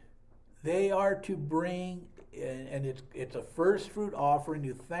offering. They are to bring, and it's a first fruit offering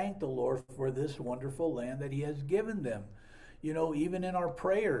to thank the Lord for this wonderful land that he has given them. You know, even in our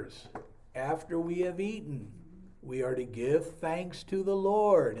prayers, after we have eaten, we are to give thanks to the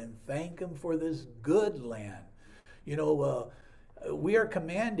Lord and thank him for this good land. You know, we are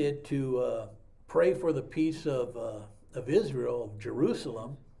commanded to pray for the peace of Israel, of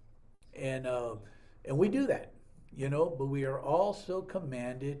Jerusalem, and we do that, you know, but we are also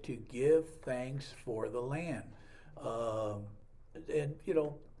commanded to give thanks for the land. And, you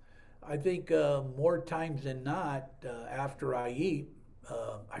know, I think more times than not, after I eat,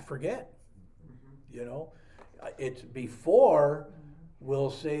 I forget, you know. It's before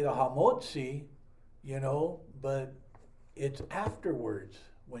we'll say the Hamotzi, you know, but it's afterwards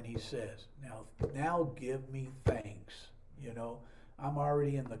when he says, now give me thanks, you know. I'm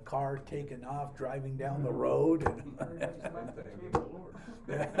already in the car taking off, driving down the road.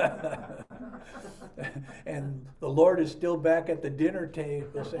 And the Lord is still back at the dinner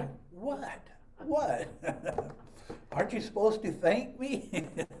table saying, what? Aren't you supposed to thank me?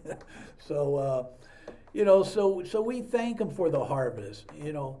 So, you know, so we thank him for the harvest.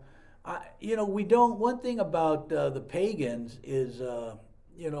 You know, we don't, one thing about the pagans is,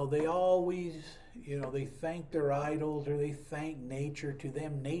 you know, they always, you know, they thank their idols or they thank nature. To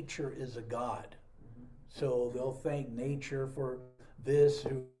them, nature is a god. So they'll thank nature for this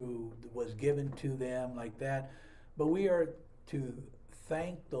who was given to them like that. But we are to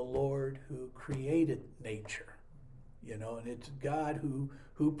thank the Lord who created nature, you know, and it's God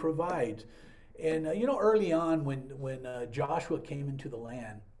who provides. And, you know, early on when Joshua came into the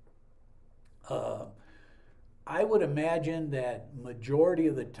land, I would imagine that majority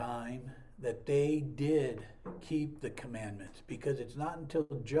of the time that they did keep the commandments, because it's not until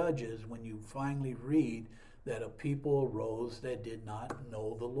Judges when you finally read that a people arose that did not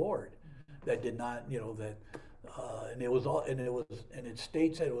know the Lord, that did not, you know, that, and it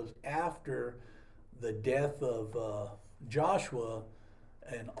states that it was after the death of Joshua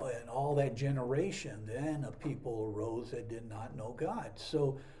and all that generation, then a people arose that did not know God.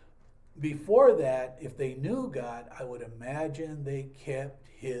 So before that, if they knew God, I would imagine they kept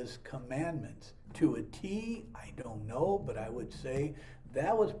his commandments. To a T, I don't know, but I would say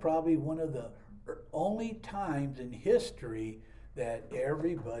that was probably one of the only times in history that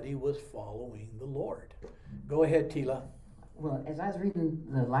everybody was following the Lord. Go ahead, Tila. Well, as I was reading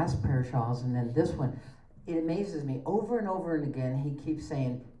the last prayer shawls and then this one, it amazes me over and over and again. He keeps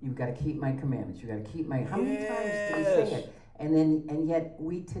saying, "You've got to keep my commandments. You got to keep my." How many times did he say it? And yet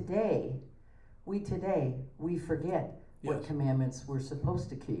we today, we forget what Yes. commandments we're supposed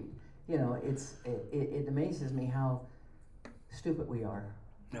to keep. You know, it amazes me how stupid we are.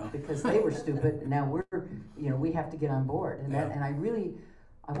 No. Because they were stupid, and now we have to get on board. And Yeah.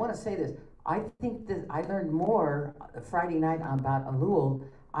 I want to say this. I think that I learned more Friday night about Elul.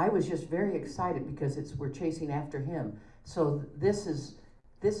 I was just very excited because we're chasing after him. So this is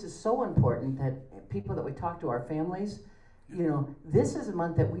so important that people that we talk to, our families, this is a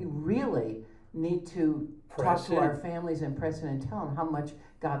month that we really need to talk to our families and press in and tell them how much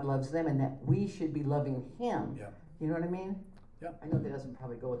God loves them and that we should be loving him. Yeah. You know what I mean? Yeah. I know that doesn't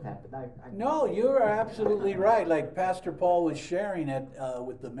probably go with that, but I No, you're absolutely right. Like Pastor Paul was sharing it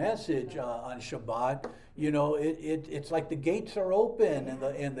with the message on Shabbat. It's like the gates are open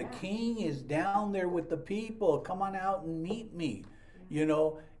and the King is down there with the people. Come on out and meet me.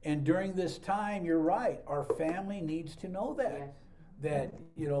 And during this time, you're right. Our family needs to know that. Yes. That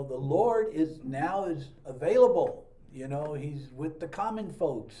the Lord is available. He's with the common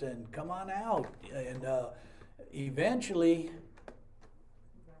folks, and come on out. And eventually,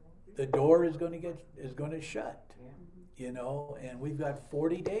 the door is going to shut. And we've got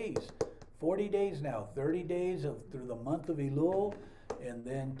 40 days now, 30 days through the month of Elul, and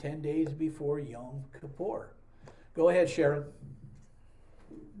then 10 days before Yom Kippur. Go ahead, Sharon.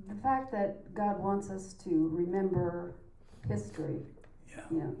 The fact that God wants us to remember history,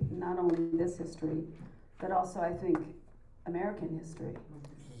 Yeah. not only this history, but also I think American history.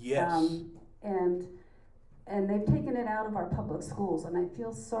 Yes. And they've taken it out of our public schools, and I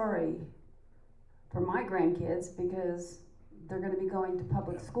feel sorry for my grandkids because they're going to be going to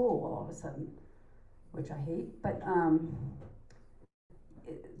public school all of a sudden, which I hate. But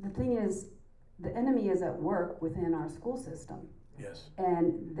the thing is, the enemy is at work within our school system. Yes.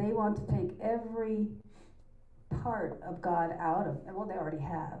 And they want to take every part of God out of, well, they already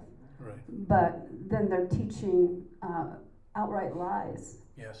have, Right. but then they're teaching outright lies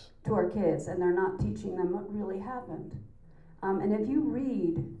Yes. to our kids, and they're not teaching them what really happened. And if you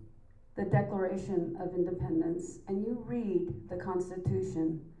read the Declaration of Independence and you read the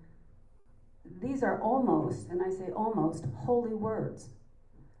Constitution, these are almost, and I say almost, holy words.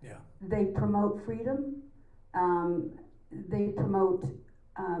 Yeah. They promote freedom. They promote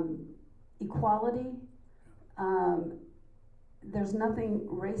equality. There's nothing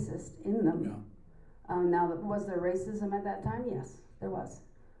racist in them. Yeah. Now, was there racism at that time? Yes, there was.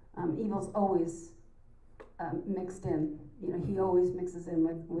 Evil's always mixed in. He always mixes in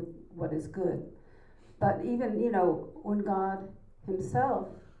with what is good. But even, when God himself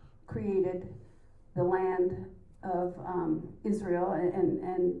created the land of Israel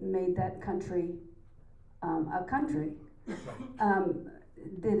and made that country a country,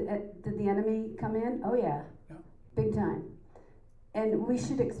 did the enemy come in? Oh yeah, Yeah. big time. And we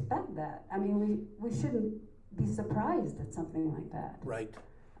should expect that. I mean, we shouldn't be surprised at something like that. Right.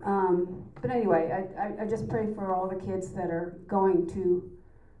 But anyway, I just pray for all the kids that are going to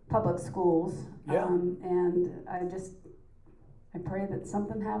public schools. Yeah. And I pray that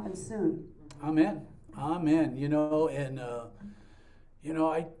something happens soon. Amen. Amen.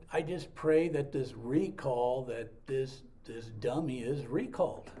 I just pray that this recall, that this dummy is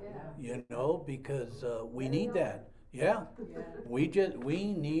recalled. Because we need that. Yeah. We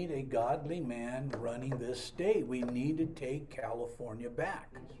need a godly man running this state. We need to take California back.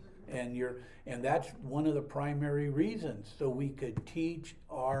 And that's one of the primary reasons, so we could teach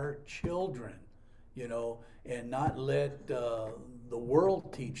our children, and not let the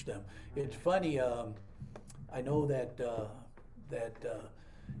world teach them. It's funny, I know that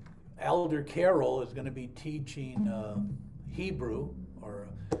Elder Carroll is going to be teaching Hebrew, or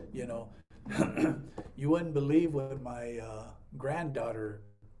you wouldn't believe what my granddaughter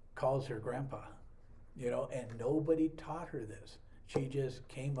calls her grandpa, and nobody taught her this. She just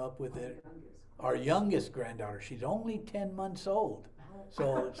came up with it. Our youngest granddaughter, she's only 10 months old.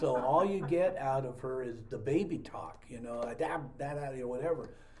 So all you get out of her is the baby talk, that,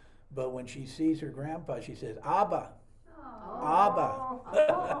 whatever. But when she sees her grandpa, she says, Abba. Abba.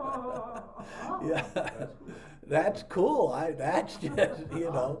 Yeah. That's cool. That's just,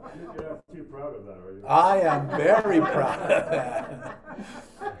 You're not too proud of that, are you? I am very proud of that.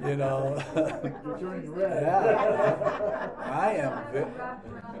 You're turning red. Yeah. I am.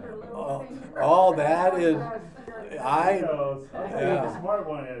 All that is. He knows. The smart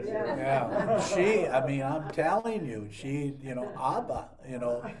one is. Yeah. I'm telling you, she's, Abba,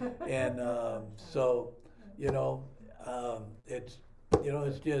 and so, It's,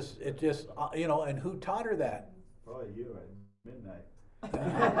 it's just, and who taught her that? Probably you at midnight.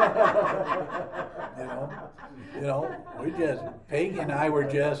 We just, Peggy and I were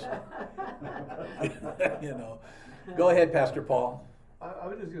just, Go ahead, Pastor Paul. I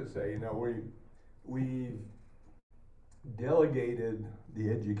was just gonna say, we delegated the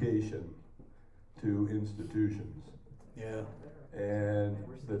education to institutions. Yeah. And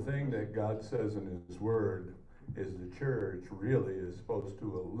the thing that God says in His Word is the church really is supposed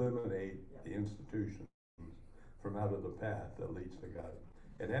to eliminate the institutions from out of the path that leads to God.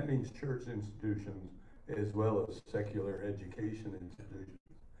 And that means church institutions as well as secular education institutions.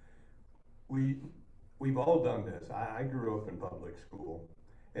 We've all done this. I grew up in public school,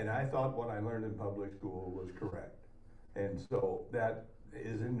 and I thought what I learned in public school was correct. And so that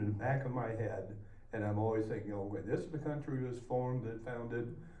is in the back of my head, and I'm always thinking, this is the country was formed and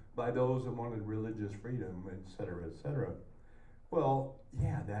founded by those that wanted religious freedom, et cetera, et cetera. Well,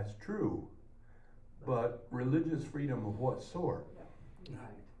 yeah, that's true. But religious freedom of what sort?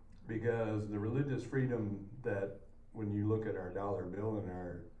 Because the religious freedom that, when you look at our dollar bill and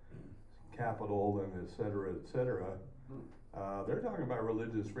our capital and et cetera, they're talking about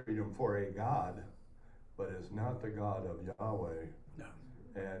religious freedom for a God, but it's not the God of Yahweh. No.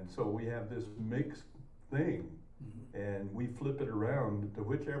 And so we have this mixed thing, and we flip it around to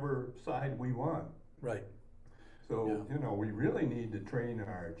whichever side we want. Right. So, we really need to train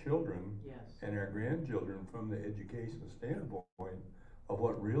our children Yes. and our grandchildren from the education standpoint of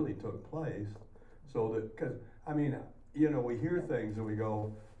what really took place. So that, because, we hear things and we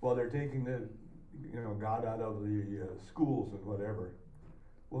go, well, they're taking the, God out of the schools and whatever.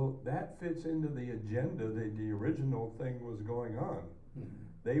 Well, that fits into the agenda that the original thing was going on.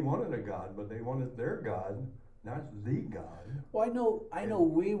 They wanted a God, but they wanted their God, not the God. Well, I know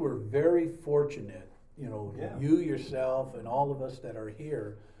we were very fortunate, Yeah. you yourself and all of us that are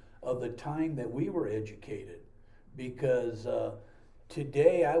here, of the time that we were educated. Because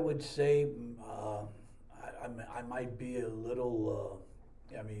today I would say, I might be a little,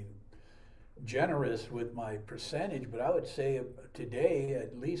 generous with my percentage, but I would say today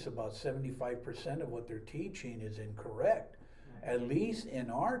at least about 75% of what they're teaching is incorrect. At least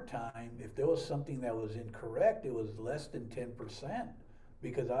in our time, if there was something that was incorrect, it was less than 10%.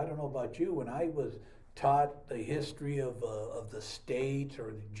 Because I don't know about you, when I was taught the history of the states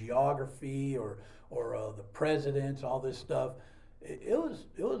or the geography or the presidents, all this stuff, it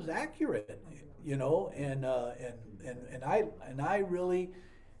was accurate, and I really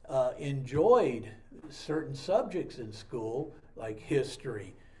enjoyed certain subjects in school, like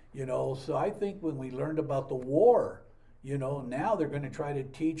history, so I think when we learned about the war, now they're going to try to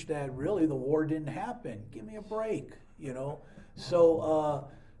teach that really the war didn't happen. Give me a break, So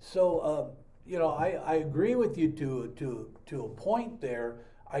I agree with you to a point there.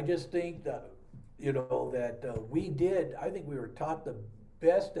 I just think that, I think we were taught the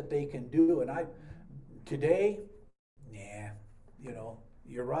best that they can do. And today,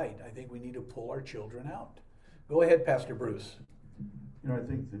 you're right. I think we need to pull our children out. Go ahead, Pastor Bruce. I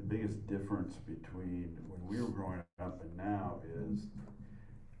think the biggest difference between when we were growing up and now is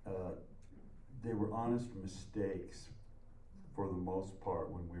they were honest mistakes for the most part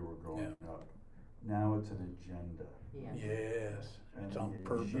when we were growing up. Now it's an agenda. Yes, And it's on the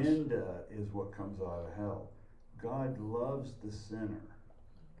purpose. agenda is what comes out of hell. God loves the sinner,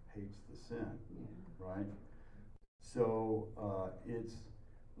 hates the sin, right? So it's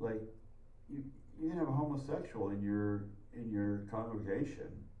like you can have a homosexual in your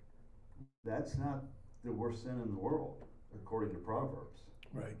congregation. That's not the worst sin in the world, according to Proverbs.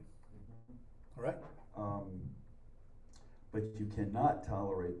 Right. Right. But you cannot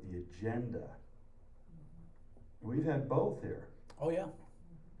tolerate the agenda. We've had both here. Oh yeah.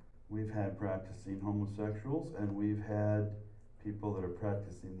 We've had practicing homosexuals, and we've had people that are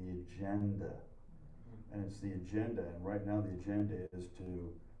practicing the agenda. And it's the agenda, and right now the agenda is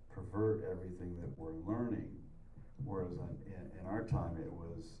to pervert everything that we're learning. Whereas in our time it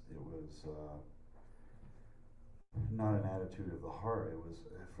was not an attitude of the heart. It was,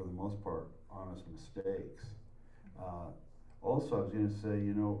 for the most part, honest mistakes. Also, I was going to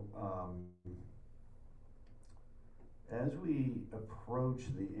say, as we approach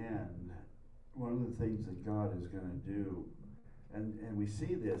the end, one of the things that God is going to do, and we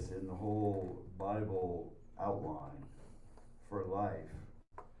see this in the whole Bible outline for life,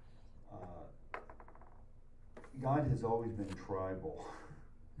 God has always been tribal.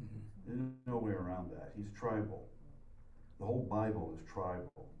 There's no way around that. He's tribal. The whole Bible is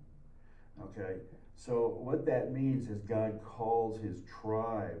tribal. Okay? So what that means is God calls his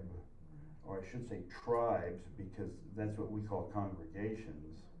tribe or I should say tribes, because that's what we call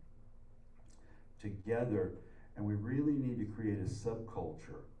congregations, together, and we really need to create a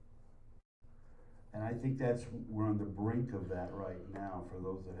subculture. And I think we're on the brink of that right now for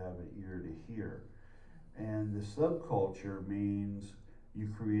those that have an ear to hear. And the subculture means you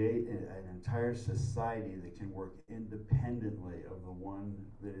create an entire society that can work independently of the one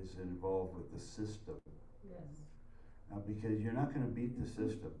that is involved with the system. Yes. Because you're not going to beat the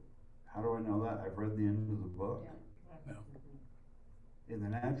system. How do I know that? I've read the end of the book. Yeah. In the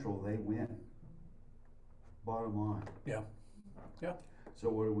natural, they win. Bottom line. Yeah. Yeah. So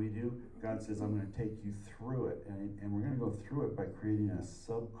what do? God says, I'm going to take you through it. And we're going to go through it by creating a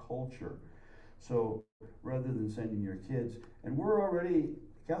subculture. So rather than sending your kids, and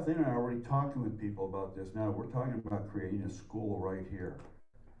Kathleen and I are already talking with people about this now. We're talking about creating a school right here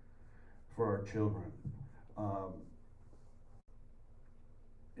for our children.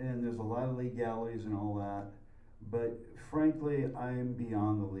 And there's a lot of legalities and all that, but frankly, I'm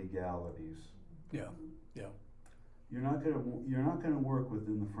beyond the legalities. Yeah. Yeah. You're not gonna work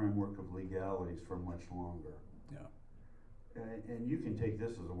within the framework of legalities for much longer. Yeah. And you can take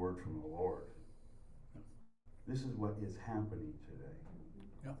this as a word from the Lord. This is what is happening today.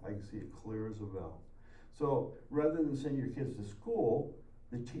 Yeah. I can see it clear as a bell. So rather than send your kids to school,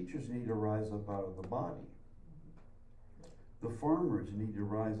 the teachers need to rise up out of the body. The farmers need to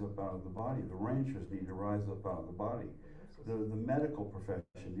rise up out of the body. The ranchers need to rise up out of the body. The medical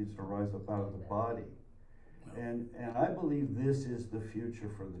profession needs to rise up out of the body. And I believe this is the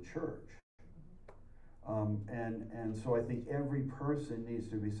future for the church. And so I think every person needs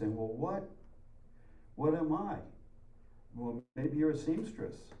to be saying, well, what am I? Well, maybe you're a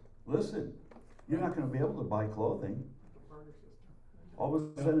seamstress. Listen, you're not going to be able to buy clothing. All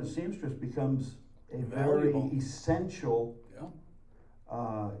of a sudden, a seamstress becomes a very Valuable. essential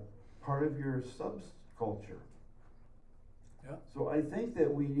part of your subculture. Yeah. So I think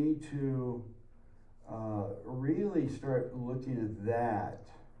that we need to really start looking at that.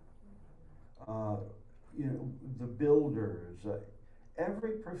 The builders.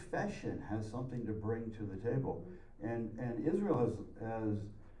 Every profession has something to bring to the table, and Israel has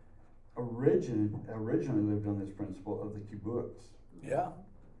originally lived on this principle of the kibbutz. Yeah.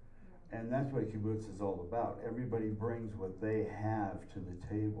 And that's what a kibbutz is all about. Everybody brings what they have to the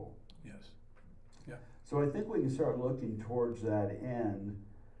table. Yes. Yeah. So I think we can start looking towards that end.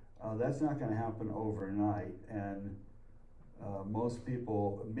 That's not going to happen overnight, and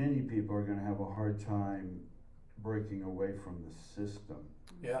many people are going to have a hard time breaking away from the system.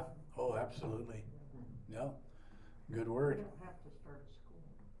 Yeah. Oh, absolutely. Yeah. Good We word. don't have to start a school.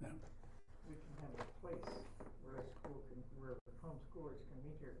 Yeah. We can have a place where homeschoolers can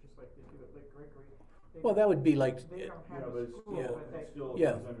meet here, just like they do at Lake Gregory. Well, that would be like, They don't Yeah, have but a it's, school, Yeah. but they. it still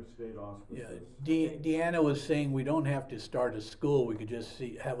Yeah. comes under state auspices. yeah, Deanna was saying we don't have to start a school. We could just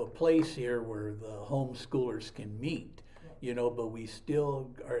have a place here where the homeschoolers can meet, but we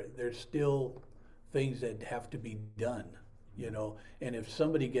still there's still things that have to be done, and if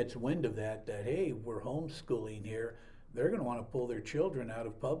somebody gets wind of that, hey, we're homeschooling here, they're going to want to pull their children out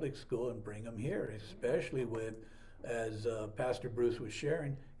of public school and bring them here, especially with, as Pastor Bruce was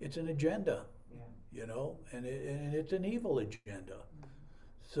sharing, it's an agenda. And it's an evil agenda.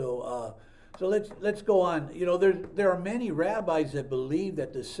 So let's go on. There are many rabbis that believe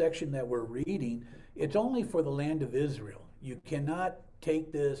that the section that we're reading, it's only for the land of Israel. You cannot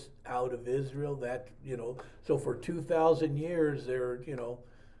take this out of Israel. So for 2,000 years,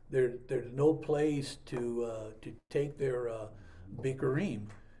 there's no place to take their bikurim.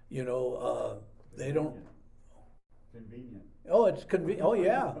 They don't. Convenient. Oh, it's convenient. Oh,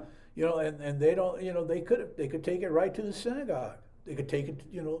 yeah. And they don't. They could take it right to the synagogue. They could take it,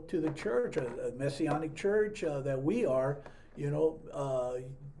 to the church, a messianic church that we are. We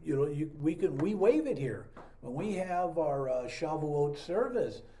waive it here when we have our Shavuot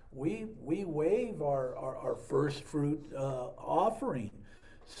service. We waive our first fruit offering.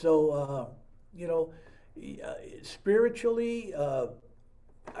 So spiritually,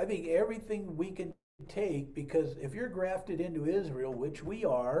 I think everything we can take, because if you're grafted into Israel, which we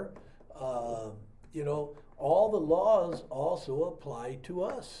are, all the laws also apply to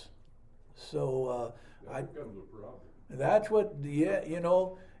us. So that's what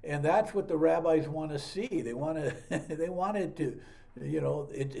and that's what the rabbis want to see. They want it to,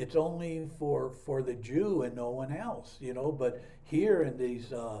 it's only for the Jew and no one else, but here in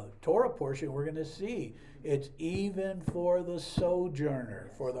these Torah portion, we're going to see it's even for the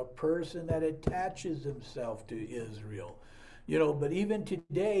sojourner, for the person that attaches himself to Israel. But even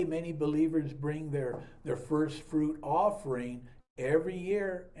today, many believers bring their first fruit offering every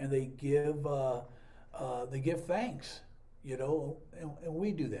year, and they give thanks, you know, and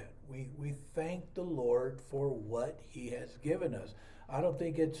we do that. We thank the Lord for what He has given us. I don't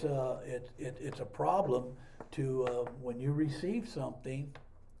think it's a problem to when you receive something,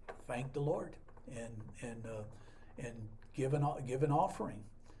 thank the Lord and give an offering.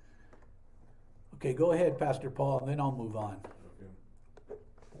 Okay, go ahead, Pastor Paul, and then I'll move on. Okay.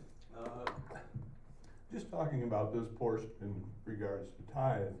 Just talking about this portion in regards to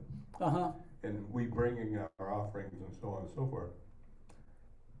tithe, and we bringing our offerings and so on and so forth.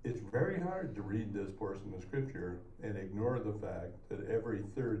 It's very hard to read this portion of Scripture and ignore the fact that every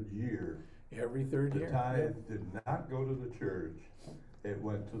third year, the tithe did not go to the church; it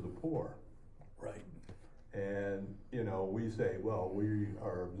went to the poor. Right. And you know, we say, well, we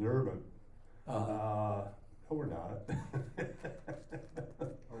are observant. No, we're not.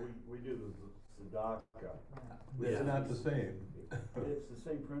 We do the tzedakah. It's not the same. It's the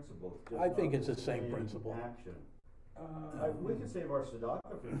same principle. I think it's the same principle. Action. We can save our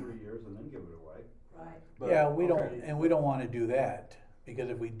tzedakah for 3 years and then give it away. Right. But, Yeah, we don't want to do that, because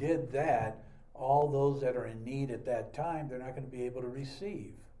if we did that, all those that are in need at that time, they're not going to be able to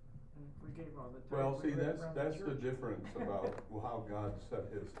receive. And if we gave all the tithe, Well, see, we wouldn't run that's the church. difference about how God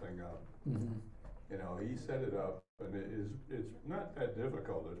set His thing up. Mm-hmm. You know, He set it up, and it's not that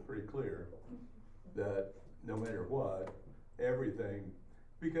difficult. It's pretty clear that no matter what, everything,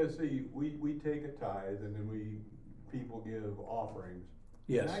 because see, we take a tithe and then people give offerings.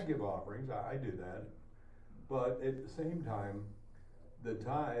 Yes. And I give offerings. I do that, but at the same time, the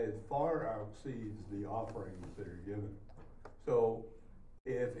tithe far exceeds the offerings that are given. So,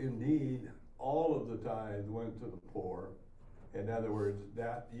 if indeed all of the tithe went to the poor, in other words,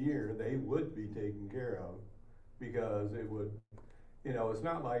 that year they would be taken care of, because it would, you know, it's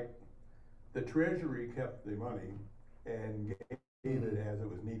not like the treasury kept the money and gave it as it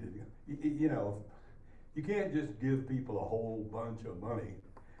was needed. You know, you can't just give people a whole bunch of money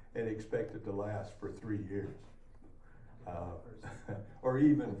and expect it to last for 3 years, or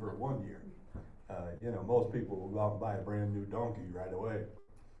even for 1 year. You know, most people will go out and buy a brand new donkey right away.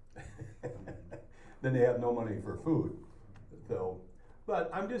 Then they have no money for food. So, but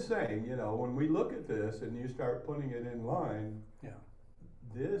I'm just saying, you know, when we look at this and you start putting it in line,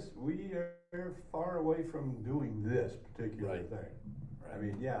 we are far away from doing this particular thing. Right. I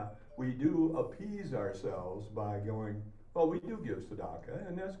mean, yeah, we do appease ourselves by going, well, we do give tzedakah,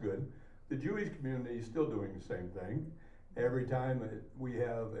 and that's good. The Jewish community is still doing the same thing. Every time we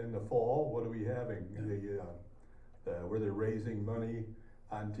have in the fall, what are we having? Where they're raising money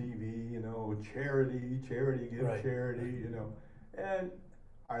on TV, you know, charity, give charity, you know. And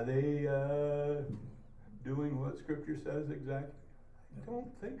are they doing what Scripture says exactly? I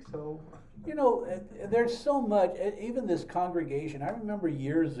don't think so. You know, there's so much, even this congregation, I remember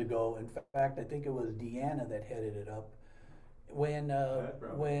years ago, in fact, I think it was Deanna that headed it up, when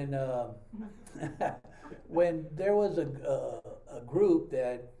when there was a group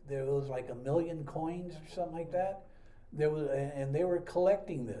that there was like 1 million coins or something like that, and they were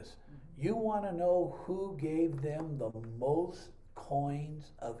collecting this. You want to know who gave them the most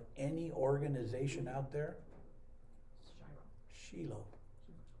coins of any organization out there? Shiloh.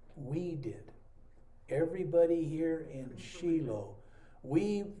 We did. Everybody here in Shiloh.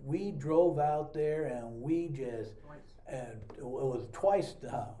 We drove out there and we just, and it was twice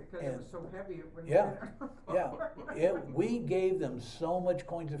now. Because it was so heavy, it wouldn't we gave them so much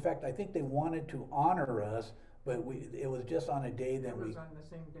coins. In fact, I think they wanted to honor us, but it was just on a day that it was on the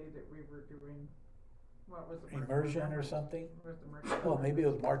same day that we were doing, what was the immersion or something? Oh, maybe it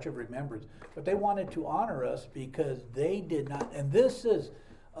was March of Remembrance. But they wanted to honor us because they did not, and this is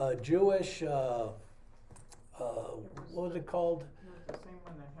a Jewish, what was it called? It was the same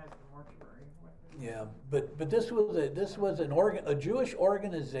one that has the mortuary. Yeah, but this was a Jewish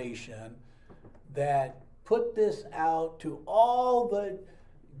organization that put this out to all the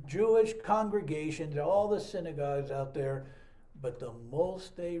Jewish congregations, all the synagogues out there, but the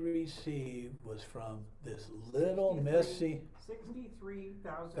most they received was from this little messy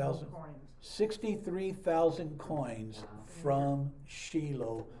 63,000 coins. 63,000 coins from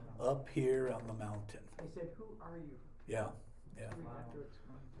Shiloh up here on the mountain. They said, "Who are you?" Yeah. We had to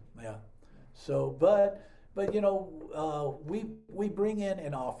explain. Yeah. So, but you know, we bring in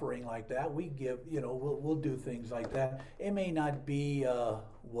an offering like that. We give, you know, we'll do things like that. It may not be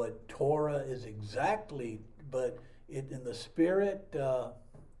what Torah is exactly, but in the spirit,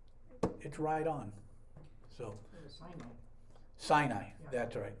 it's right on. So. It was Sinai. Sinai. Yeah.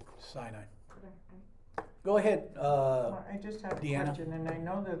 That's right. Sinai. Okay. Go ahead, Well, I just have a Deanna. question, and I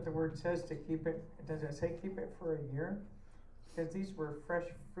know that the word says to keep it. Does it say keep it for a year? Because these were fresh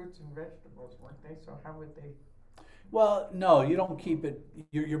fruits and vegetables, weren't they? So how would they? Well, no, you don't keep it.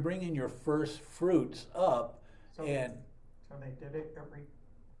 You're bringing your first fruits up, So, and so they did it every.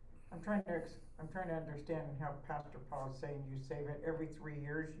 I'm trying to understand how Pastor Paul is saying you save it every 3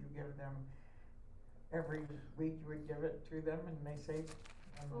 years. You give them every week. You would give it to them, and they save.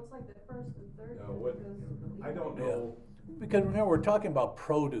 Well, it's like the first and third. No, what, I don't know. because remember we're talking about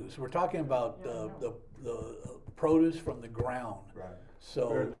produce. We're talking about Yeah, I the produce from the ground. Right.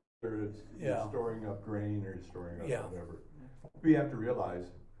 So Whether it's Yeah. storing up grain or storing up Yeah. whatever. We have to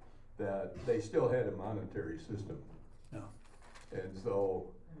realize that they still had a monetary system. No. And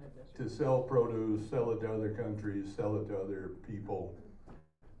so to sell produce, sell it to other countries, sell it to other people,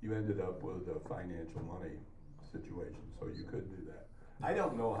 you ended up with a financial money situation, so you could do that. I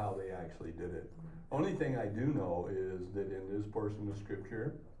don't know how they actually did it. Only thing I do know is that in this portion of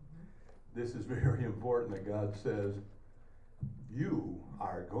scripture, this is very important that God says, you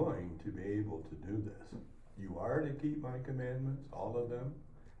are going to be able to do this. You are to keep my commandments, all of them,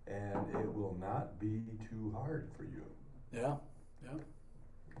 and it will not be too hard for you. yeah.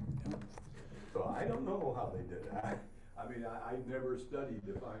 So I don't know how they did it. I never studied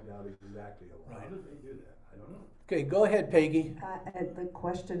to find out exactly how Right. did they do that. I don't know. Okay, go ahead, Peggy. And the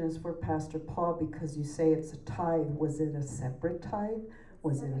question is for Pastor Paul, because you say it's a tithe. Was it a separate tithe?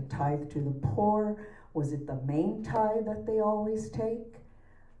 Was it a tithe to the poor? Was it the main tithe that they always take?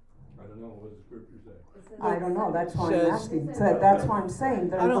 I don't know, what does the scripture say? I don't know, that's why I'm Says- asking. So that's why I'm saying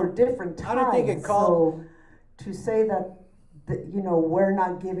there I don't- were different tithes. I don't think it called- So to say that, we're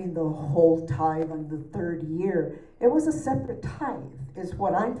not giving the whole tithe on the third year, it was a separate tithe, is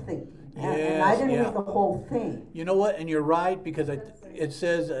what I'm thinking. And I Yes, didn't yeah. read the whole thing. You know what? And you're right, because it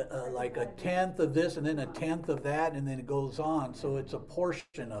says like a tenth of this and then a tenth of that, and then it goes on. So it's a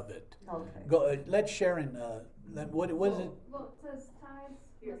portion of it. Okay. Go. Let Sharon. What is it? Well, it says tithes.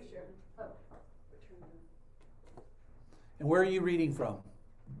 Here, Sharon. Oh, And where are you reading from?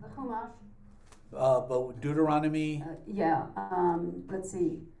 the Chumash. But Deuteronomy. Yeah, let's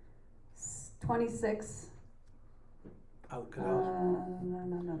see, 26, Oh,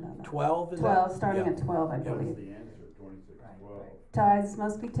 no. 12 is 12, that? starting Yeah. at 12, I That was believe. the answer, 26, 12. Tithes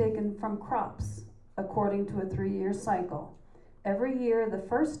must be taken from crops, according to a 3-year cycle. Every year, the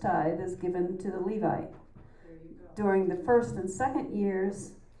first tithe is given to the Levite. There you go. During the first and second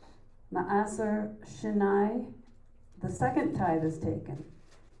years, Ma'aser Shinai, the second tithe is taken.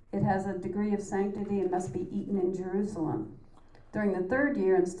 It has a degree of sanctity and must be eaten in Jerusalem. During the third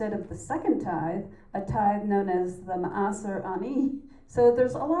year, instead of the second tithe, a tithe known as the Ma'aser Ani. So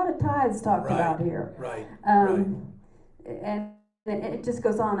there's a lot of tithes talked Right. about here. Right. And it just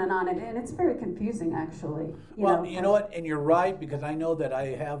goes on, and it's very confusing, actually. You know what? And you're right, because I know that I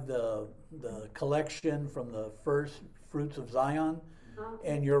have the collection from the first fruits of Zion.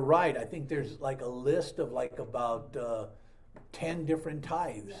 And you're right. I think there's like a list of like about 10 different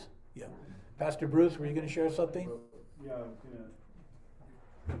tithes. Yeah. Pastor Bruce, were you going to share something? Yeah, I was gonna.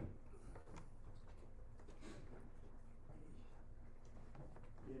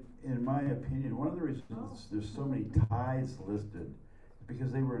 In my opinion, one of the reasons there's so many tithes listed is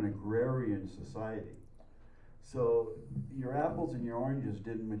because they were an agrarian society. So your apples and your oranges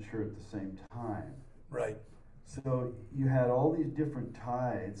didn't mature at the same time. Right. So you had all these different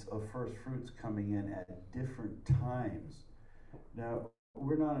tithes of first fruits coming in at different times. Now,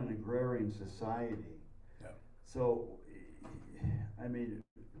 we're not an agrarian society. Yeah. So, I mean,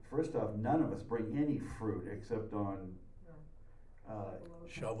 first off, none of us bring any fruit except on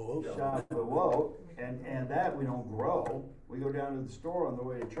Shavuot. Shavuot, and that we don't grow. We go down to the store on the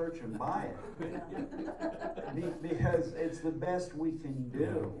way to church and buy it. Because it's the best we can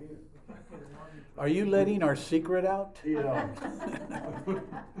do. Are you letting our secret out? You know,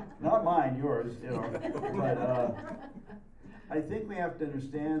 not mine, yours, you know, but I think we have to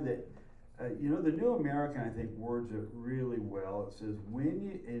understand that, the New American, I think, words it really well. It says,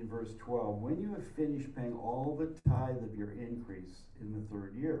 in verse 12, when you have finished paying all the tithe of your increase in the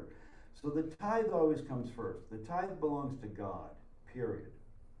third year. So the tithe always comes first. The tithe belongs to God, period.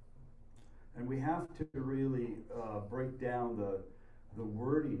 And we have to really break down the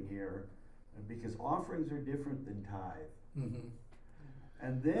wording here, because offerings are different than tithe. Mm-hmm.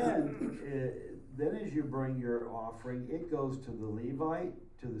 And then as you bring your offering, it goes to the Levite,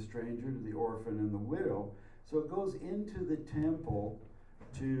 to the stranger, to the orphan, and the widow. So it goes into the temple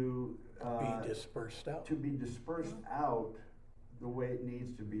to Be dispersed out. to be dispersed out the way it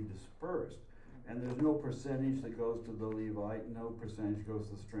needs to be dispersed. And there's no percentage that goes to the Levite, no percentage goes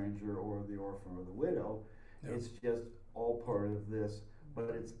to the stranger or the orphan or the widow. Yep. It's just all part of this.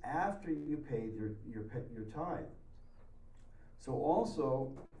 But it's after you paid your tithe. So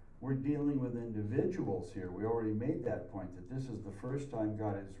also, we're dealing with individuals here. We already made that point, that this is the first time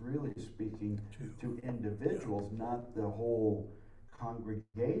God is really speaking to individuals, not the whole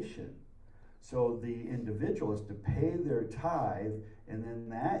congregation. So the individual is to pay their tithe, and then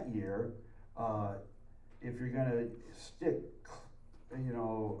that year, if you're gonna stick, you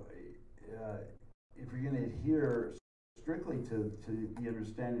know, if you're gonna adhere strictly to the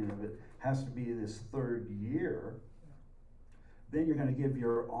understanding of it, has to be this third year, then you're gonna give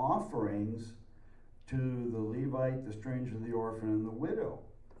your offerings to the Levite, the stranger, the orphan, and the widow.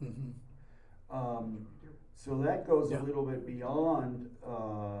 So that goes a little bit beyond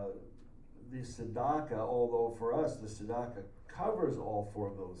the tzedakah, although for us, the tzedakah covers all four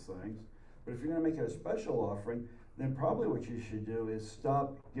of those things. But if you're gonna make it a special offering, then probably what you should do is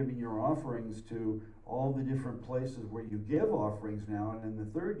stop giving your offerings to all the different places where you give offerings now, and in the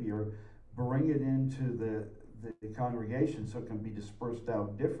third year, bring it into the congregation so it can be dispersed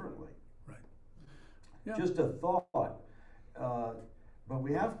out differently. Right. Yeah. Just a thought. But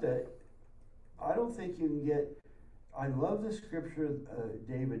we have to, I don't think you can get, I love the scripture,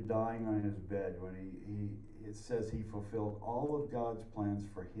 David dying on his bed when it says he fulfilled all of God's plans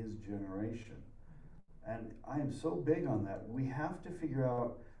for his generation. And I am so big on that. We have to figure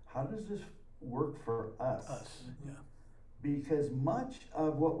out, how does this work for us? Yeah. Because much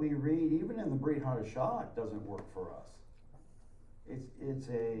of what we read, even in the Brit Hadashah, doesn't work for us. It's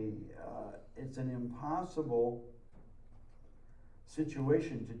an impossible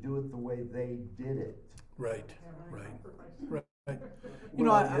situation to do it the way they did it. Right. You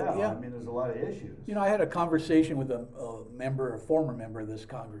know, I mean, there's a lot of issues. You know, I had a conversation with a former member of this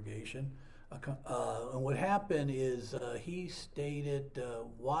congregation. And what happened is he stated,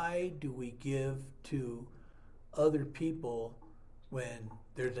 why do we give to other people when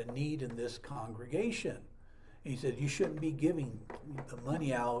there's a need in this congregation? And he said, you shouldn't be giving the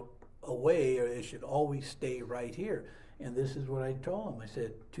money out away, or it should always stay right here. And this is what I told him. I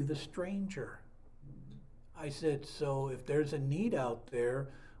said, to the stranger. I said, so if there's a need out there,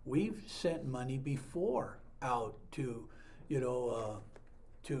 we've sent money before out to,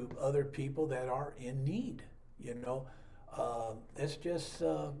 to other people that are in need, It's just,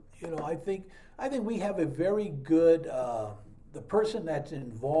 I think we have a very good, the person that's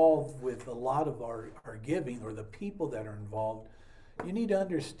involved with a lot of our giving, or the people that are involved, you need to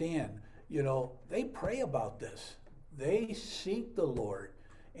understand, they pray about this. They seek the Lord.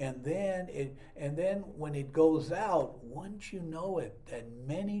 And then when it goes out, once you know it, that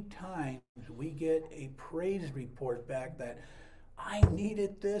many times we get a praise report back that, I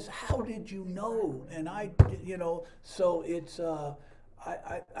needed this. How did you know? And so it's,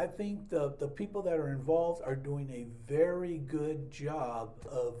 I think the people that are involved are doing a very good job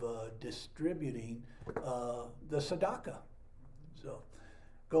of distributing the tzedakah. So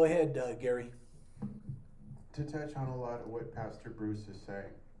go ahead, Gary. To touch on a lot of what Pastor Bruce is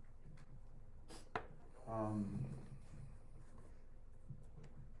saying,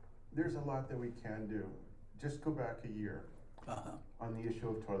 there's a lot that we can do. Just go back a year on the issue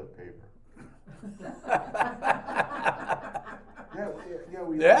of toilet paper.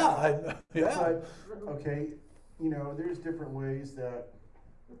 Yeah. But, okay, there's different ways that,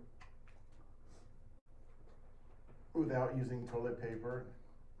 without using toilet paper,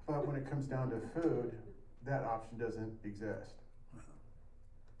 but when it comes down to food, that option doesn't exist.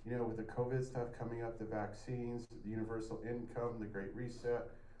 With the COVID stuff coming up, the vaccines, the universal income, the Great Reset,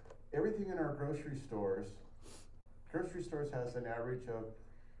 everything in our grocery stores has an average of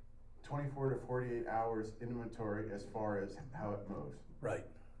 24 to 48 hours inventory as far as how it moves. Right.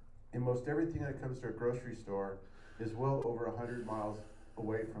 And most everything that comes to a grocery store is well over 100 miles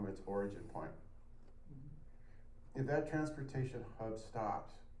away from its origin point. If that transportation hub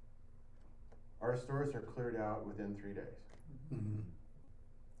stops, our stores are cleared out within 3 days. Mm-hmm.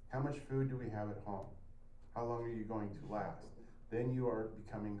 How much food do we have at home? How long are you going to last? Then you are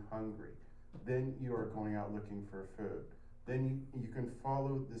becoming hungry. Then you are going out looking for food. Then you can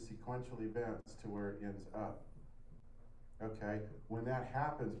follow the sequential events to where it ends up. Okay, when that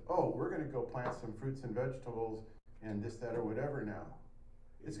happens, we're going to go plant some fruits and vegetables and this, that, or whatever now.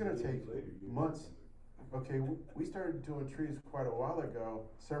 It's going to take months. Okay, we started doing trees quite a while ago,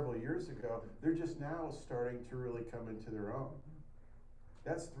 several years ago. They're just now starting to really come into their own.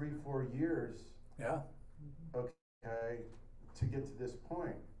 That's 3-4 years. Yeah. Okay, to get to this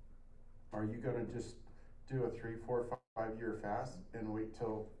point. Are you going to just do a 3, 4, 5 year fast and wait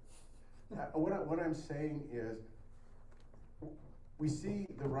till? What I'm saying is, we see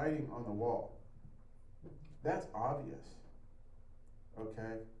the writing on the wall. That's obvious.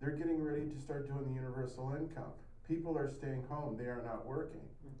 Okay, they're getting ready to start doing the universal income. People are staying home, they are not working.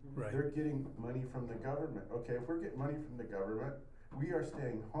 Right. They're getting money from the government. Okay, if we're getting money from the government, we are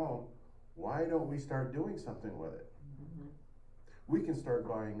staying home, why don't we start doing something with it? We can start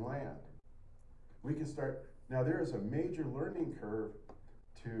buying land. We can start, now there is a major learning curve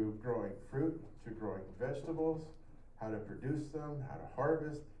to growing fruit, to growing vegetables, how to produce them, how to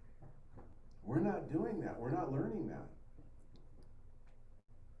harvest. We're not doing that, we're not learning that.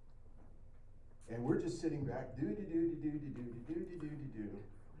 And we're just sitting back, do,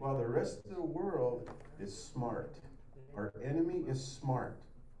 while the rest of the world is smart. Our enemy is smart.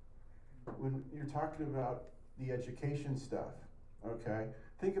 When you're talking about the education stuff, okay?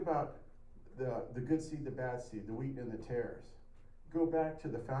 Think about the good seed, the bad seed, the wheat and the tares. Go back to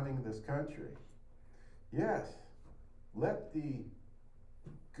the founding of this country. Yes, let the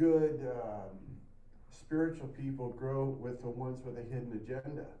good spiritual people grow with the ones with a hidden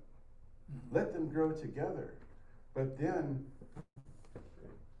agenda. Let them grow together. But then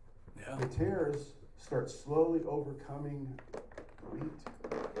the tares start slowly overcoming the wheat.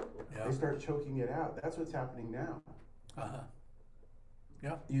 They start choking it out. That's what's happening now.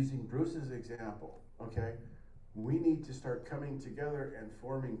 Using Bruce's example, okay? We need to start coming together and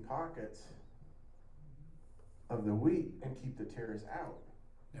forming pockets of the wheat and keep the tares out.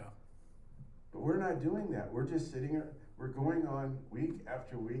 But we're not doing that. We're just sitting here. We're going on week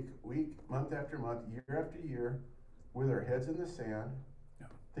after week, month after month, year after year, with our heads in the sand,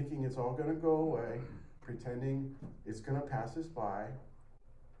 thinking it's all going to go away, pretending it's going to pass us by,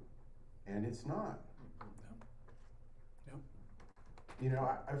 and it's not. You know,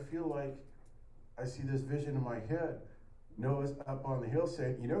 I feel like I see this vision in my head. Noah's up on the hill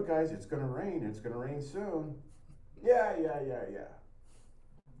saying, you know, guys, it's going to rain. It's going to rain soon. Yeah.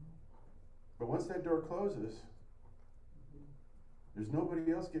 But once that door closes, there's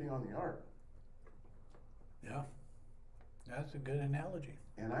nobody else getting on the ark. Yeah, that's a good analogy.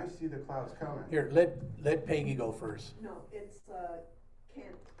 And I see the clouds coming. Here, let Peggy go first. No, it's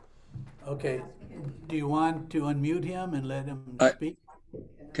Kent. Okay, do you want to unmute him and let him speak?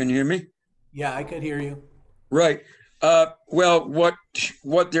 Can you hear me? Yeah, I could hear you. Right. Well,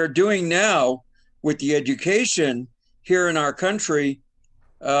 what they're doing now with the education here in our country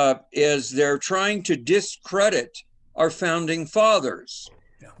is they're trying to discredit our founding fathers.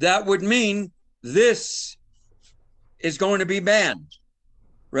 That would mean this is going to be banned,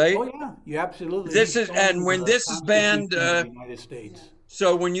 right? Oh yeah, you absolutely. This is, and when this is banned, the United States.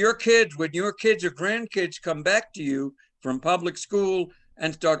 So when your kids or grandkids come back to you from public school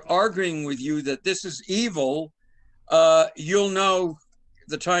and start arguing with you that this is evil, you'll know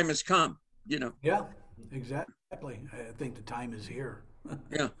the time has come, you know. Yeah, exactly. I think the time is here.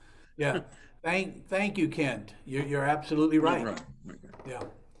 Yeah. Yeah. Thank you, Kent. You're absolutely right. Right. Yeah.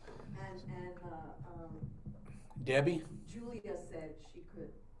 And Debbie? Julia said she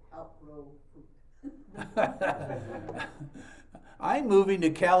could outgrow fruit. I'm moving to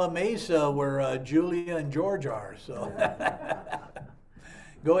Calamasa where Julia and George are, so.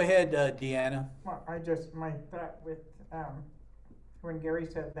 Go ahead, Deanna. Well, my thought with, when Gary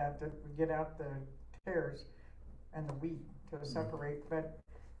said that we get out the tares and the wheat to separate, but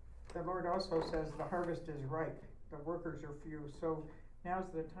the Lord also says the harvest is ripe, the workers are few. So now's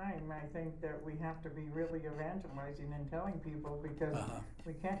the time, I think, that we have to be really evangelizing and telling people, because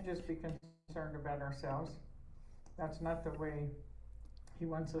we can't just be concerned about ourselves. That's not the way He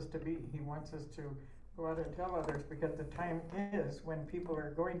wants us to be. He wants us to go out and tell others, because the time is when people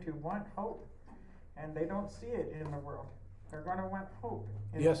are going to want hope, and they don't see it in the world. They're going to want hope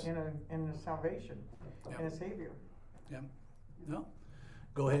in a salvation, in a Savior. Yeah. No.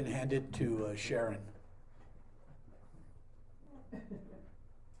 Go ahead and hand it to Sharon.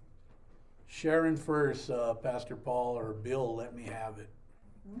 Sharon first, Pastor Paul or Bill, let me have it.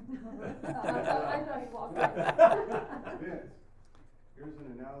 I thought he walked out. Vince, here's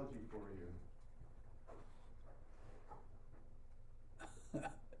an analogy for you.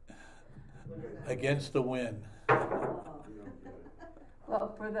 Against the wind.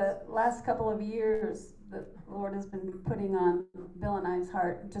 Well, for the last couple of years, the Lord has been putting on Bill and I's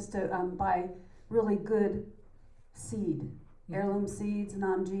heart just to buy really good seed, heirloom seeds,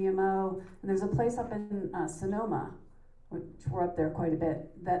 non-GMO. And there's a place up in Sonoma, which we're up there quite a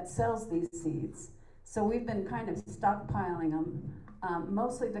bit, that sells these seeds. So we've been kind of stockpiling them,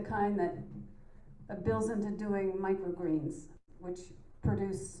 mostly the kind that Bill's into doing microgreens, which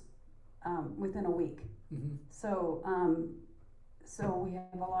produce within a week. Mm-hmm. So we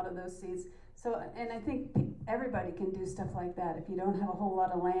have a lot of those seeds. So, and I think everybody can do stuff like that. If you don't have a whole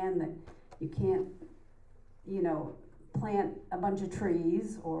lot of land that you can't, plant a bunch of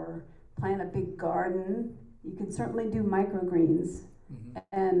trees or plant a big garden, You can certainly do microgreens,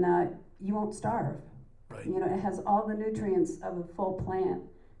 and you won't starve. Right. You know, it has all the nutrients of a full plant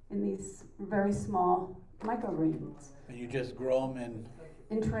in these very small microgreens. And you just grow them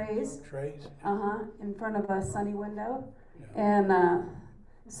In trays. trays? In front of a sunny window. Yeah. And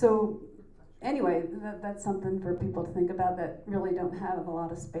so, anyway, that's something for people to think about that really don't have a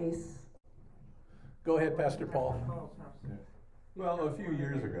lot of space. Go ahead, Pastor Paul. Well, a few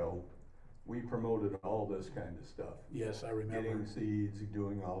years ago, we promoted all this kind of stuff. Yes, I remember. Getting seeds,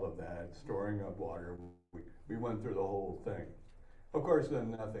 doing all of that, storing up water. We went through the whole thing. Of course,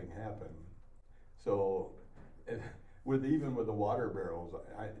 then nothing happened. So, even with the water barrels,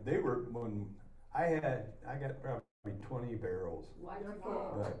 they were, when I got probably 20 barrels.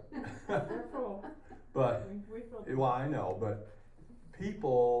 But well, I know, but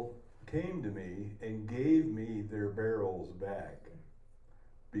people came to me and gave me their barrels back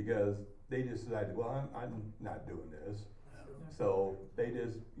because they just decided, well, I'm not doing this. So they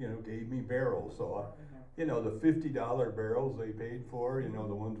just, gave me barrels. So, the $50 barrels they paid for, the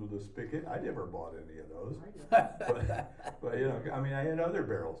ones with the spigot, I never bought any of those. but I had other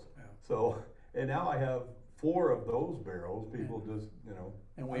barrels. So, and now I have 4 of those barrels. People just,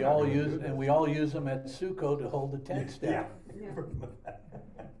 And we all use them at Sukkot to hold the tents down.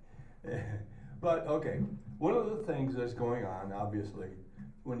 But okay, one of the things that's going on, obviously,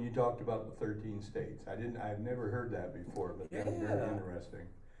 when you talked about the 13 states, I've never heard that before, but that's very interesting.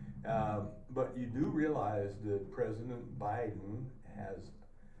 But you do realize that President Biden has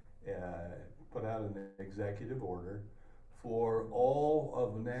put out an executive order for all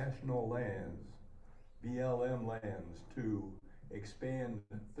of the national lands, BLM lands, to expand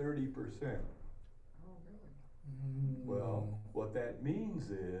 30%. Well, what that means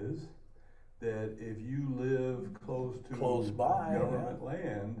is that if you live close by government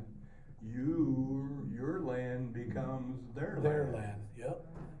land, your land becomes their land. Yep.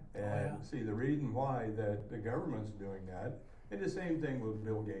 And see, the reason why that the government's doing that, and the same thing with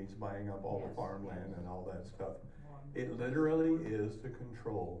Bill Gates buying up all the farmland and all that stuff, it literally is to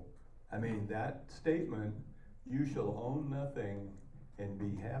control. I mean, that statement, "You shall own nothing and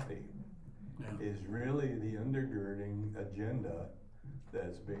be happy," is really the undergirding agenda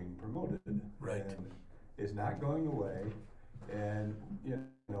that's being promoted. Right. And it's not going away. And,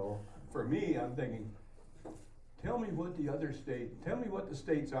 for me, I'm thinking, tell me what the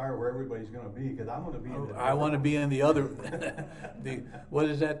states are where everybody's going to be, because I'm going to be in the I want to be in the other, what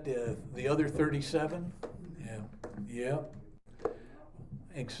is that, the other 37? Yeah.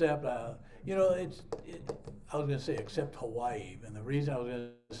 Except, I was going to say except Hawaii. And the reason I was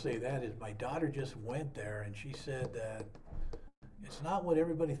going to say that is my daughter just went there and she said that it's not what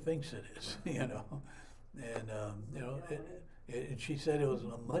everybody thinks it is, And she said it was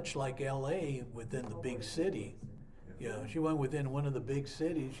much like LA within the big city. She went within one of the big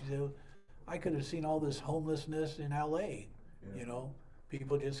cities. She said, I could have seen all this homelessness in LA.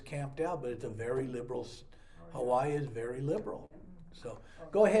 People just camped out, but it's a very liberal, Hawaii is very liberal. So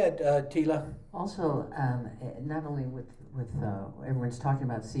go ahead, Tila. Also, not only with everyone's talking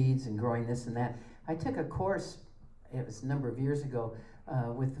about seeds and growing this and that, I took a course, it was a number of years ago,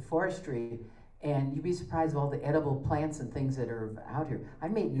 with the forestry, and you'd be surprised of all the edible plants and things that are out here. I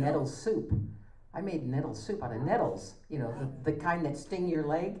made nettle soup. I made nettle soup out of nettles, the kind that sting your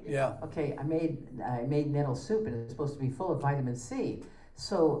leg. Yeah. Okay, I made nettle soup, and it's supposed to be full of vitamin C.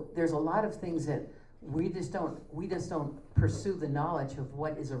 So there's a lot of things that we just don't pursue the knowledge of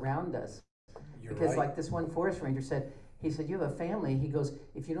what is around us. Because right. Like this one forest ranger said, he said, you have a family. He goes,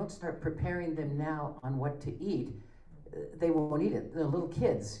 if you don't start preparing them now on what to eat, they won't eat it. The little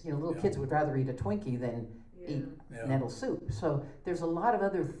kids, kids would rather eat a Twinkie than eat nettle soup. So there's a lot of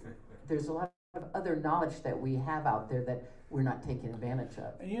other knowledge that we have out there that we're not taking advantage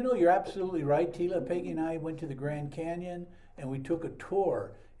of. And you're absolutely right, Tila. Peggy and I went to the Grand Canyon and we took a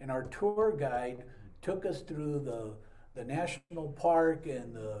tour, and our tour guide took us through the national park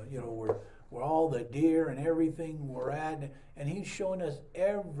and where all the deer and everything were at, and he's showing us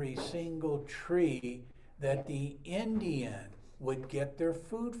every single tree that the Indian would get their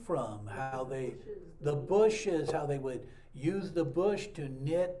food from, how the bushes, how they would use the bush to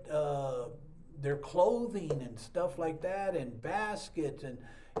knit their clothing and stuff like that, and baskets, and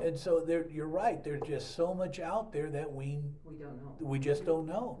so you're right, there's just so much out there that we don't know. We just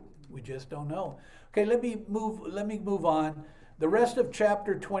don't know. Okay, let me move on. The rest of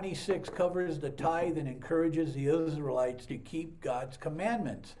chapter 26 covers the tithe and encourages the Israelites to keep God's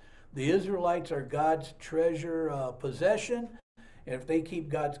commandments. The Israelites are God's treasure possession. And if they keep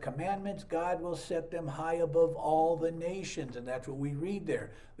God's commandments, God will set them high above all the nations. And that's what we read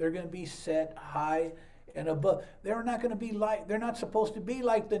there. They're going to be set high and above. They're not going to be like, they're not supposed to be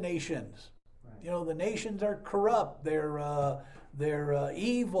like the nations. Right. You know, the nations are corrupt. They're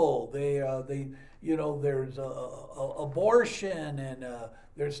evil. They you know, there's abortion, and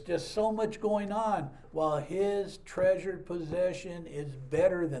there's just so much going on, while his treasured possession is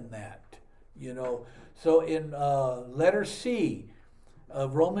better than that. You know, so in letter C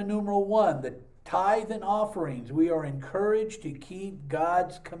of Roman numeral 1, the tithe and offerings, we are encouraged to keep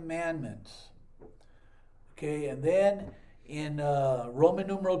God's commandments. Okay, and then in Roman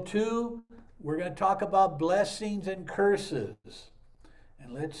numeral 2, we're going to talk about blessings and curses.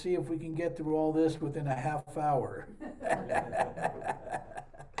 And let's see if we can get through all this within a half hour.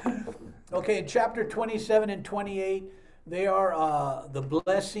 Okay, in chapter 27 and 28, they are the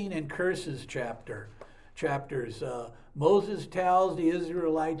blessing and curses chapters. Moses tells the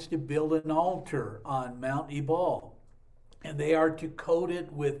Israelites to build an altar on Mount Ebal, and they are to coat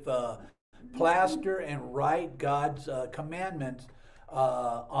it with plaster and write God's commandments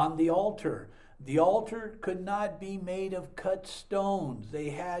on the altar. The altar could not be made of cut stones.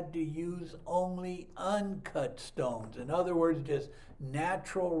 They had to use only uncut stones. In other words, just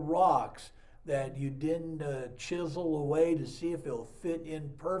natural rocks that you didn't chisel away to see if it'll fit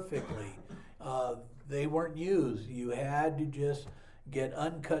in perfectly. They weren't used. You had to just get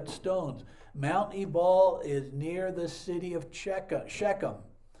uncut stones. Mount Ebal is near the city of Shechem.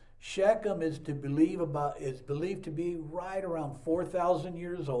 Shechem is believed to be right around 4,000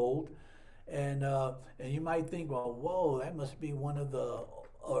 years old. And you might think, well, whoa, that must be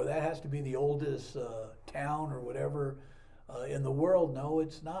or that has to be the oldest town or whatever in the world. No,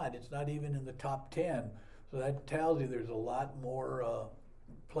 it's not. It's not even in the top 10. So that tells you there's a lot more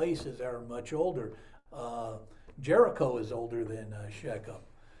places that are much older. Jericho is older than Shechem.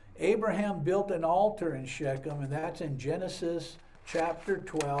 Abraham built an altar in Shechem, and that's in Genesis chapter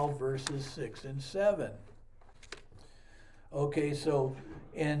 12, verses 6 and 7. Okay, so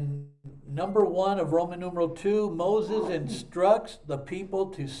in number 1 of Roman numeral 2, Moses instructs the people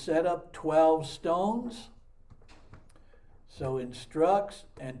to set up 12 stones. So instructs,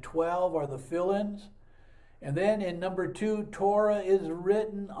 and 12 are the fill-ins. And then in number 2, Torah is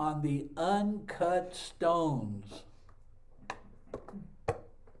written on the uncut stones.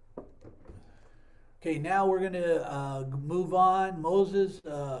 Okay, now we're going to move on. Moses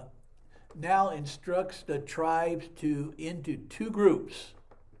now instructs the tribes into 2 groups.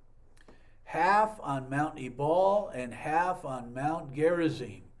 Half on Mount Ebal and half on Mount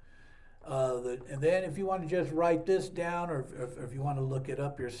Gerizim. And then if you want to just write this down, or if you want to look it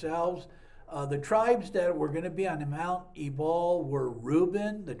up yourselves, the tribes that were going to be on Mount Ebal were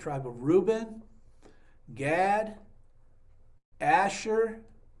Reuben, the tribe of Reuben, Gad, Asher,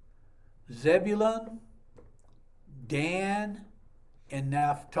 Zebulun, Dan, and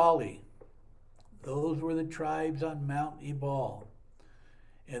Naphtali. Those were the tribes on Mount Ebal.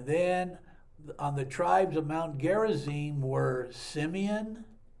 And then on the tribes of Mount Gerizim were Simeon,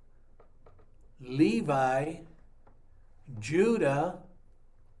 Levi, Judah,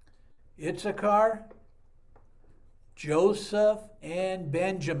 Issachar, Joseph, and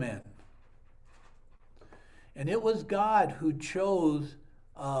Benjamin. And it was God who chose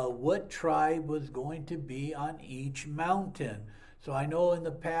what tribe was going to be on each mountain. So I know in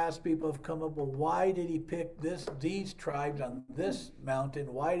the past people have come up, well, why did he pick these tribes on this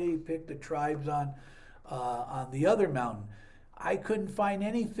mountain? Why did he pick the tribes on the other mountain? I couldn't find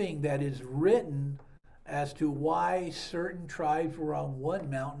anything that is written as to why certain tribes were on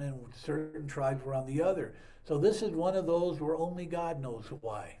one mountain and certain tribes were on the other. So this is one of those where only God knows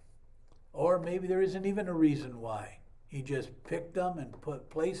why. Or maybe there isn't even a reason why. He just picked them and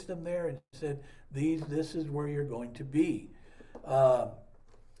placed them there and said, this is where you're going to be.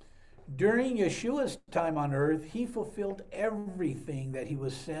 During Yeshua's time on earth, he fulfilled everything that he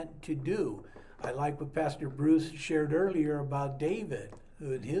was sent to do. I like what Pastor Bruce shared earlier about David,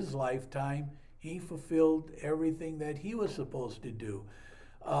 who in his lifetime, he fulfilled everything that he was supposed to do.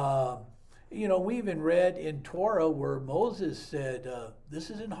 You know, we even read in Torah where Moses said, this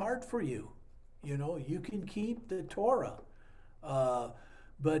isn't hard for you. You know, you can keep the Torah.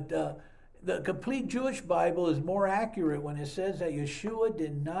 But the complete Jewish Bible is more accurate when it says that Yeshua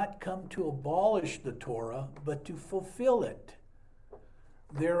did not come to abolish the Torah, but to fulfill it.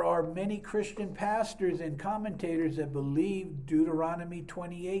 There are many Christian pastors and commentators that believe Deuteronomy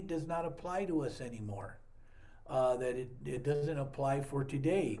 28 does not apply to us anymore, that it doesn't apply for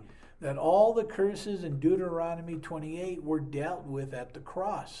today, that all the curses in Deuteronomy 28 were dealt with at the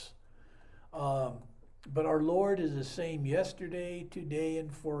cross. But our Lord is the same yesterday, today,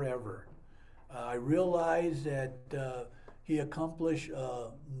 and forever. I realize that he accomplished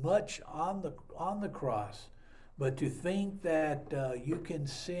much on the cross. But to think that you can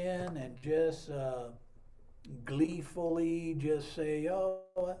sin and just gleefully just say, "Oh,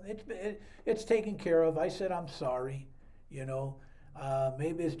 it's taken care of. I said I'm sorry," you know.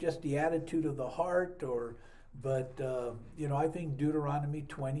 Maybe it's just the attitude of the heart, but you know, I think Deuteronomy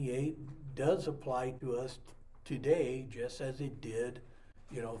 28 does apply to us today, just as it did,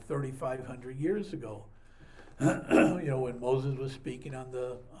 you know, 3,500 years ago. You know, when Moses was speaking on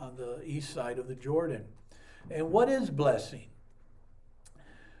the east side of the Jordan. And what is blessing?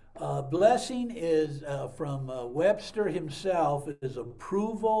 Blessing is from Webster himself is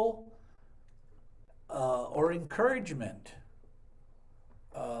approval or encouragement.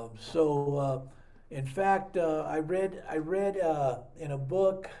 In fact, I read in a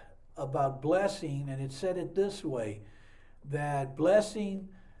book about blessing, and it said it this way, that blessing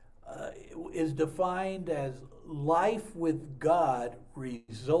is defined as life with God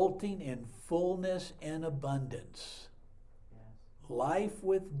resulting in fullness and abundance. Yes. Life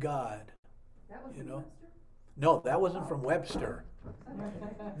with God. That was you from know? Webster? No, that wasn't from Webster.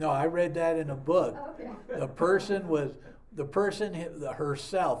 No, I read that in a book. Oh, okay. The person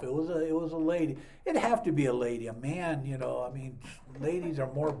herself. It was a lady. It'd have to be a lady, a man. You know, I mean, ladies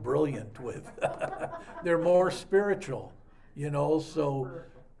are more brilliant with. They're more spiritual. You know, so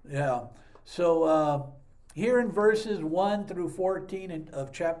yeah. So here in verses 1 through 14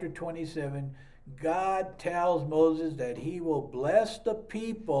 of chapter 27, God tells Moses that he will bless the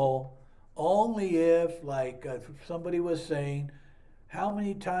people only if, like somebody was saying, how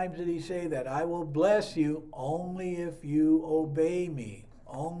many times did he say that? I will bless you only if you obey me,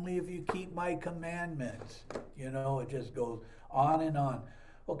 only if you keep my commandments. You know, it just goes on and on.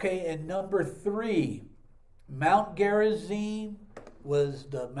 Okay, and number 3, Mount Gerizim was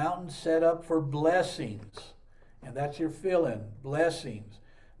the mountain set up for blessings. And that's your fill-in, blessings.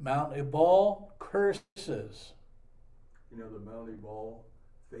 Mount Ebal, curses. You know, the Mount Ebal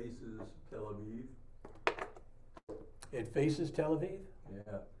faces Tel Aviv. It faces Tel Aviv?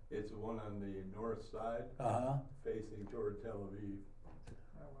 Yeah, it's the one on the north side, facing toward Tel Aviv.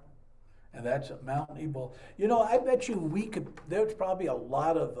 And that's Mount Ebal. You know, I bet you there's probably a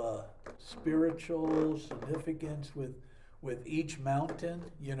lot of spiritual significance with each mountain,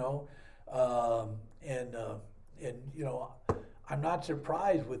 you know. And you know, I'm not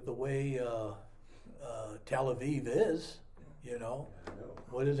surprised with the way Tel Aviv is, you know.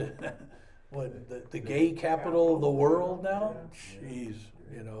 What is it? What, the gay capital of the world now? Jeez,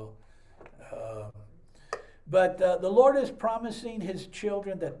 you know. But the Lord is promising his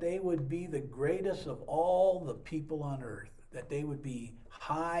children that they would be the greatest of all the people on earth, that they would be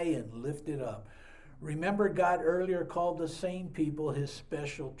high and lifted up. Remember, God earlier called the same people his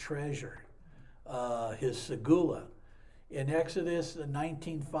special treasure, his segula, in Exodus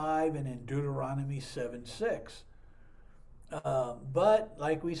 19:5 and in Deuteronomy 7:6. But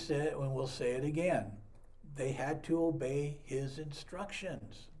like we said, and we'll say it again, they had to obey his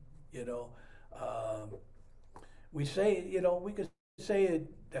instructions. You know, we say, you know, we could say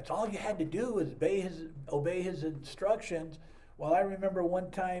that's all you had to do is obey his instructions. Well, I remember one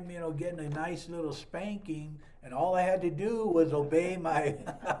time, you know, getting a nice little spanking, and all I had to do was obey my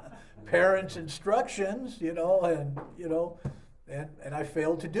parents' instructions, you know, and I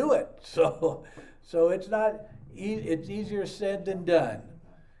failed to do it. So it's not. It's easier said than done.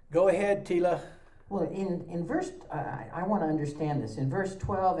 Go ahead, Tila. Well, in verse, I want to understand this. In verse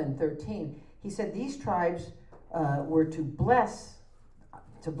 12 and 13, he said these tribes were to bless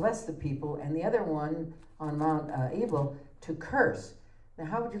the people, and the other one on Mount Ebal to curse. Now,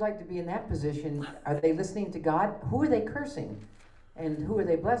 how would you like to be in that position? Are they listening to God? Who are they cursing? And who are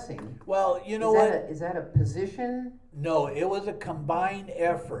they blessing? Well, you know what? Is that a position? No, it was a combined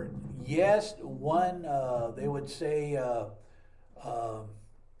effort. Yes, one, they would say,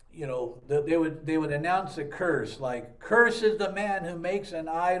 you know, they would announce a curse, like, "Curse is the man who makes an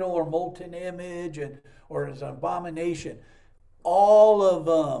idol or molten image, or is an abomination." All of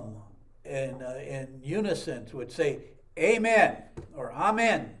them in unison would say, "Amen," or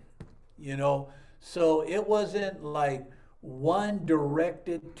 "Amen," you know. So it wasn't like one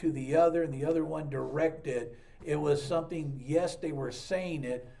directed to the other and the other one directed. It was something, yes, they were saying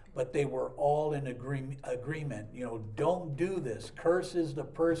it, but they were all in agreement. You know, don't do this. Curse is the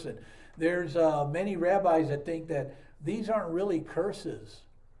person. There's many rabbis that think that these aren't really curses,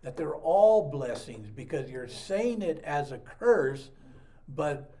 that they're all blessings, because you're saying it as a curse,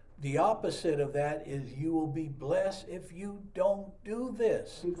 but the opposite of that is you will be blessed if you don't do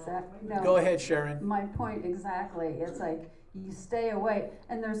this. Exactly. No, Go ahead, Sharon. my point exactly. It's like you stay away,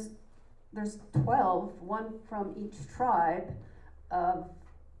 and there's there's 12, one from each tribe of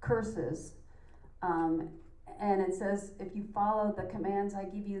curses. And it says, if you follow the commands I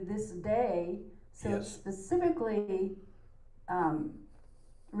give you this day, so Yes. it's specifically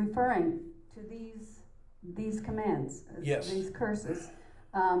referring to these commands, Yes. these curses.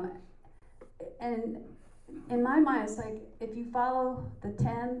 And in my mind, it's like, if you follow the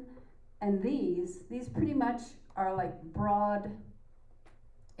 10 and these pretty much are like broad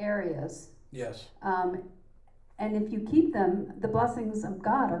areas. Yes. And if you keep them, the blessings of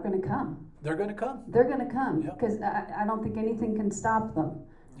God are going to come. They're going to come. They're going to come, Yeah. because I don't think anything can stop them.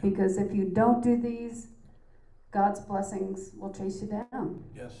 Because if you don't do these, God's blessings will chase you down.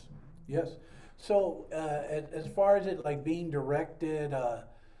 Yes, yes. So as far as it like being directed,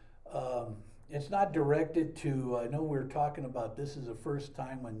 it's not directed to, I know we're talking about this is the first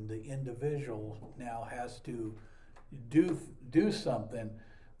time when the individual now has to do something.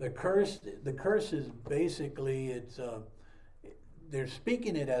 The curse is basically, it's they're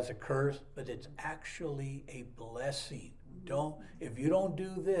speaking it as a curse, but it's actually a blessing. If you don't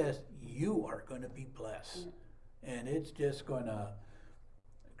do this, you are going to be blessed. And it's just going to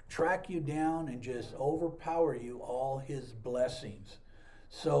track you down and just overpower you, all his blessings.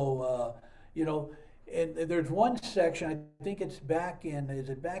 So, and there's one section, I think it's back in, is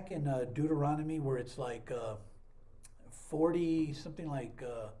it back in Deuteronomy, where it's like 40, something like,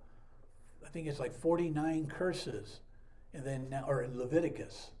 I think it's like 49 curses, and then, or in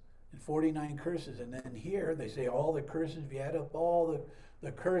Leviticus, and 49 curses. And then here they say all the curses, if you add up all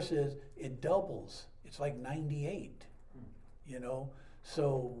the curses, it doubles. It's like 98,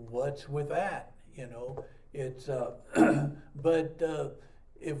 So what's with that? It's, but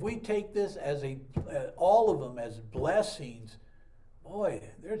if we take this as all of them as blessings, boy,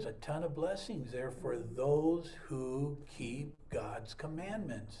 there's a ton of blessings there for those who keep God's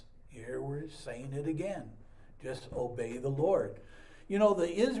commandments. Here we're saying it again. Just obey the Lord.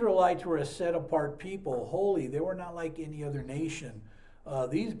 The Israelites were a set-apart people, holy. They were not like any other nation.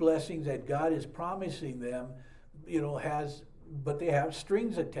 These blessings that God is promising them, but they have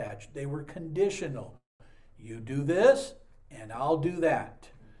strings attached. They were conditional. You do this, and I'll do that.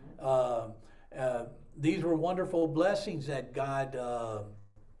 These were wonderful blessings that God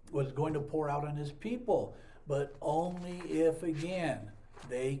was going to pour out on his people, but only if, again,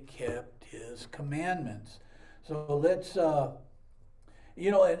 they kept his commandments. So let's, and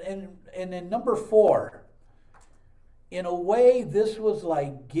then number 4, in a way, this was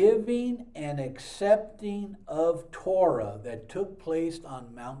like giving and accepting of Torah that took place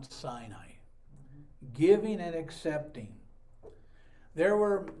on Mount Sinai. Giving and accepting. There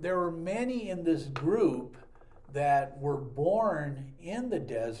were many in this group that were born in the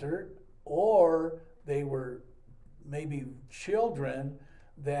desert, or they were maybe children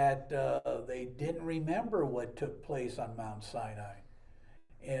that they didn't remember what took place on Mount Sinai.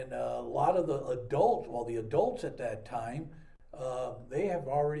 And a lot of the adults at that time, they have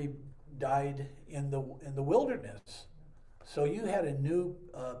already died in the wilderness. So you had a new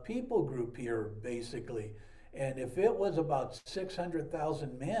people group here, basically. And if it was about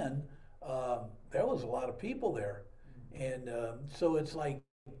 600,000 men, there was a lot of people there. And so it's like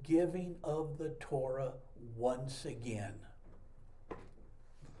giving of the Torah once again.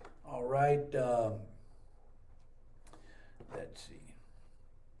 All right. Let's see.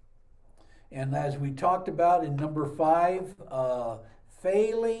 And as we talked about in number 5,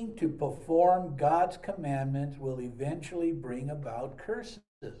 failing to perform God's commandments will eventually bring about curses.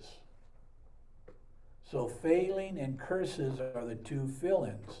 So failing and curses are the two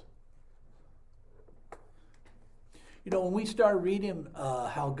fill-ins. When we start reading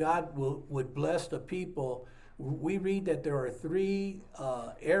how God would bless the people, we read that there are 3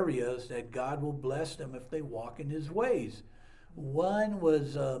 areas that God will bless them if they walk in his ways. One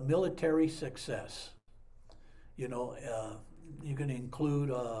was military success. You can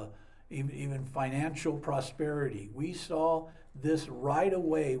include even financial prosperity. We saw this right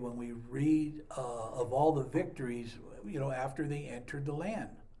away when we read of all the victories, after they entered the land.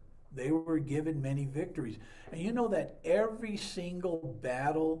 They were given many victories. And you know that every single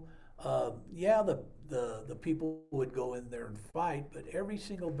battle, the people would go in there and fight, but every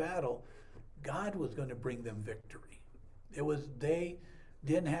single battle, God was going to bring them victory. They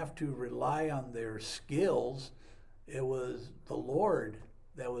didn't have to rely on their skills. It was the Lord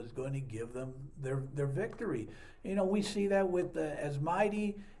that was going to give them their victory. We see that with as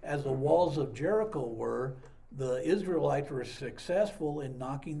mighty as the walls of Jericho were, the Israelites were successful in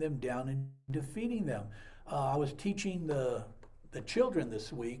knocking them down and defeating them. I was teaching the children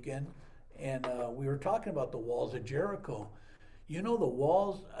this weekend, and we were talking about the walls of Jericho. The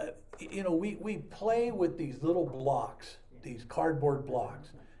walls, you know, we play with these little blocks, these cardboard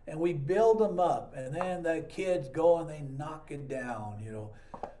blocks, and we build them up, and then the kids go and they knock it down, you know.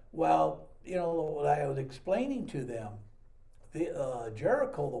 Well, you know, what I was explaining to them, the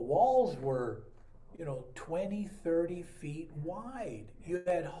Jericho, the walls were, you know, 20, 30 feet wide. You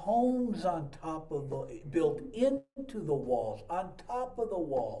had homes on top of built into the walls, on top of the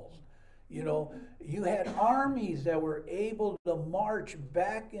walls. You know, you had armies that were able to march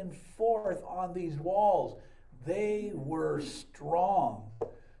back and forth on these walls. They were strong.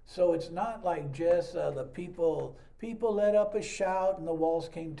 So it's not like just the people let up a shout and the walls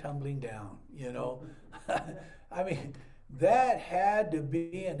came tumbling down, you know. I mean, that had to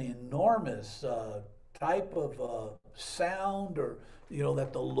be an enormous type of sound, or, you know,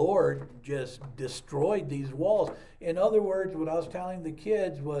 that the Lord just destroyed these walls. In other words, what I was telling the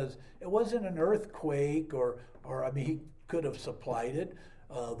kids was, it wasn't an earthquake, or I mean, he could have supplied it,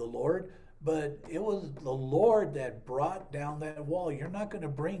 the Lord, but it was the Lord that brought down that wall. You're not going to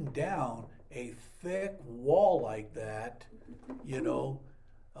bring down a thick wall like that, you know,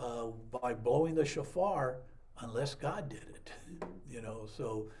 by blowing the shofar, unless God did it, you know.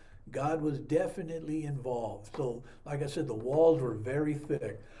 So God was definitely involved. So, like I said, the walls were very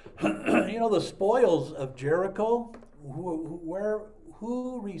thick. You know, the spoils of Jericho,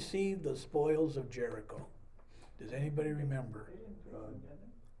 who received the spoils of Jericho? Does anybody remember?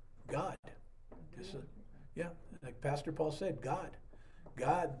 God. Yeah, like Pastor Paul said, God.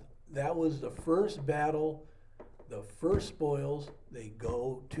 God, that was the first battle, the first spoils, they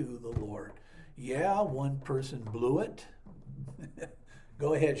go to the Lord. Yeah, one person blew it.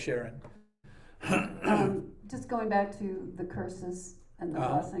 Go ahead, Sharon. Just going back to the curses and the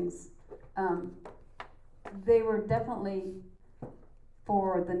blessings, they were definitely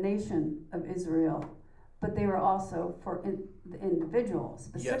for the nation of Israel, but they were also for the individual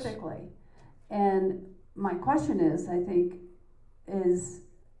specifically. Yes. And my question is, I think, is,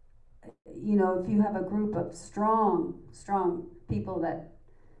 you know, if you have a group of strong people that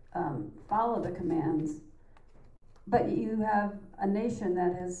follow the commands, but you have a nation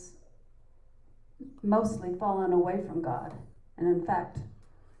that has mostly fallen away from God, and in fact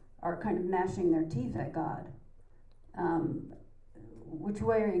are kind of gnashing their teeth at God. Which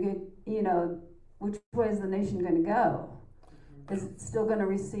way are you going? You know, which way is the nation going to go? Is it still going to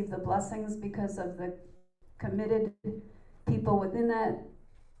receive the blessings because of the committed people within that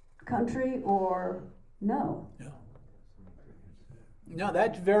country, or no? Yeah. No,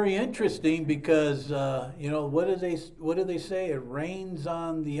 that's very interesting because you know, what do they say? It rains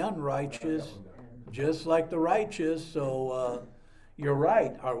on the unrighteous, just like the righteous. So you're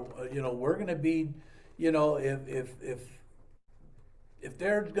right. You know, we're going to be, you know, if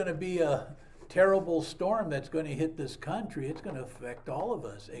there's going to be a terrible storm that's going to hit this country, it's going to affect all of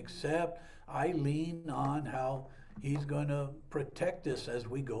us. Except I lean on how He's going to protect us as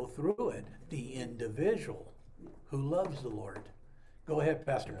we go through it. The individual who loves the Lord. Go ahead,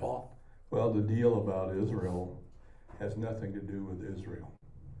 Pastor Paul. Well, the deal about Israel has nothing to do with Israel.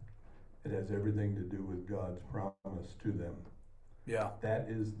 It has everything to do with God's promise to them. Yeah. That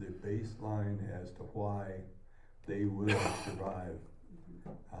is the baseline as to why they will survive.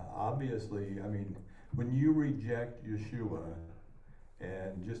 Obviously, I mean, when you reject Yeshua,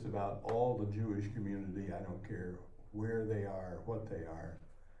 and just about all the Jewish community, I don't care where they are, what they are,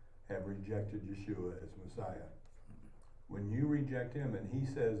 have rejected Yeshua as Messiah. When you reject Him, and He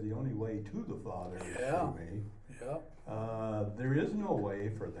says the only way to the Father is through me, there is no way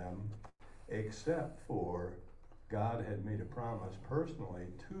for them except for God had made a promise personally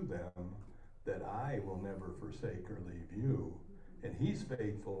to them that I will never forsake or leave you. And He's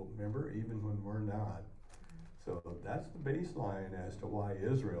faithful, remember, even when we're not. So that's the baseline as to why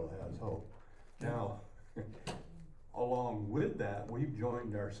Israel has hope. Now, along with that, we've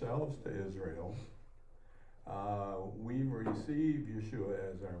joined ourselves to Israel. We've received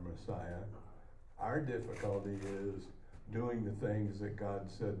Yeshua as our Messiah. Our difficulty is doing the things that God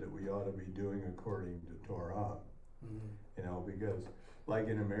said that we ought to be doing according to Torah. Mm-hmm. You know, because like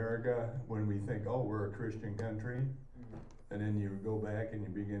in America, when we think, oh, we're a Christian country, and then you go back and you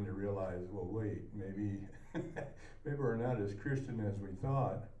begin to realize, well, wait, maybe we're not as Christian as we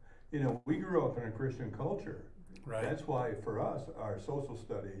thought. You know, we grew up in a Christian culture. Right. That's why for us, our social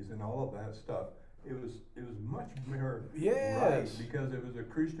studies and all of that stuff, it was much more right because it was a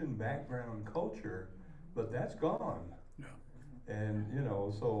Christian background culture, but that's gone. Yeah. And, you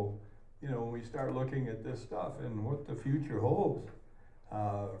know, so, you know, when we start looking at this stuff and what the future holds,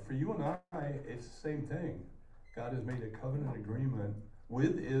 for you and I, it's the same thing. God has made a covenant agreement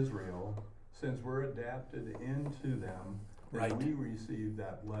with Israel. Since we're adapted into them, then Right. we receive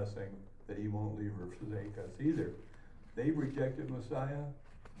that blessing that he won't leave or forsake us either. They've rejected Messiah.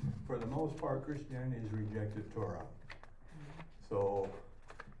 For the most part, Christianity has rejected Torah. So,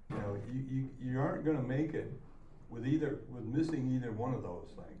 you know, you aren't going to make it with missing either one of those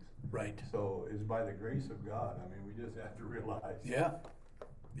things. Right. So it's by the grace of God. I mean, we just have to realize. Yeah.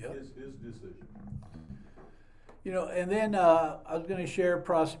 Yep. His decision. You know, and then I was going to share,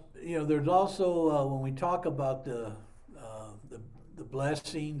 there's also, when we talk about the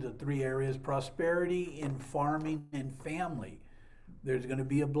blessings, the three areas, prosperity in farming and family, there's going to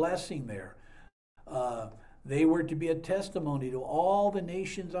be a blessing there. They were to be a testimony to all the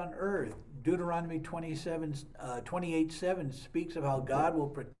nations on earth. Deuteronomy 28:7 speaks of how God will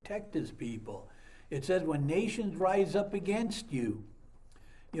protect his people. It says, when nations rise up against you,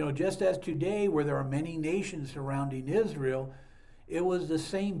 you know, just as today where there are many nations surrounding Israel, it was the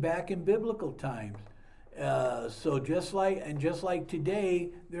same back in biblical times. So just like today,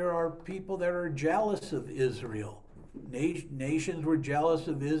 there are people that are jealous of Israel. Nations were jealous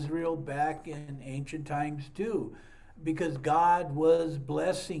of Israel back in ancient times too, because God was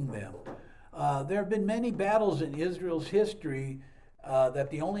blessing them. There have been many battles in Israel's history that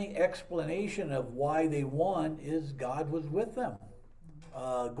the only explanation of why they won is God was with them.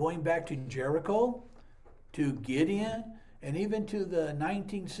 Going back to Jericho, to Gideon, and even to the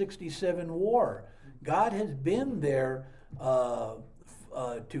 1967 war. God has been there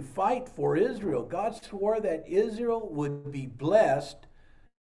to fight for Israel. God swore that Israel would be blessed,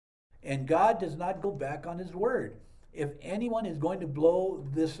 and God does not go back on his word. If anyone is going to blow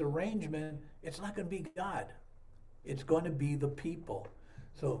this arrangement, it's not going to be God. It's going to be the people.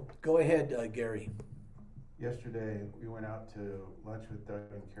 So go ahead, Gary. Yesterday, we went out to lunch with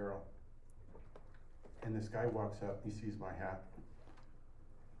Doug and Carol, and this guy walks up, he sees my hat,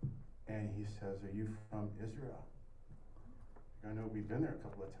 and he says, "Are you from Israel?" I know, we've been there a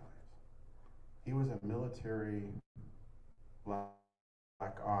couple of times. He was a military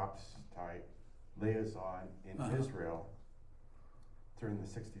black ops type liaison in Israel during the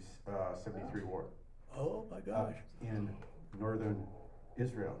 73 war. Oh my gosh. In northern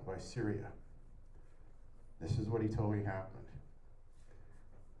Israel by Syria. This is what he told me happened.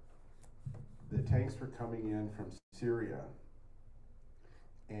 The tanks were coming in from Syria,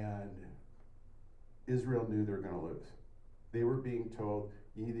 and Israel knew they were going to lose. They were being told,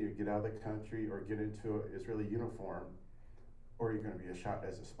 you either get out of the country or get into an Israeli uniform, or you're going to be shot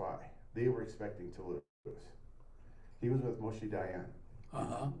as a spy. They were expecting to lose. He was with Moshe Dayan.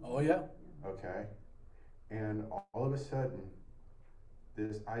 Oh yeah. Okay. And all of a sudden,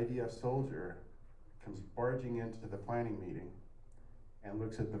 this IDF soldier comes barging into the planning meeting and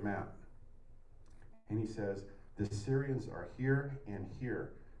looks at the map. And he says, the Syrians are here and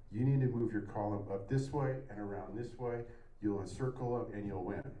here. You need to move your column up this way and around this way. You'll encircle them and you'll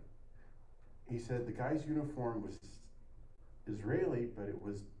win. He said the guy's uniform was Israeli, but it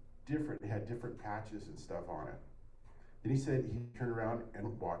was different. It had different patches and stuff on it. And he said he turned around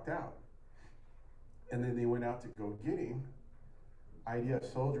and walked out. And then they went out to go get him. IDF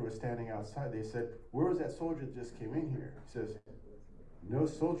soldier was standing outside. They said, where was that soldier that just came in here? He says, no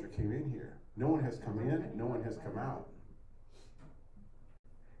soldier came in here. No one has come in, no one has come out.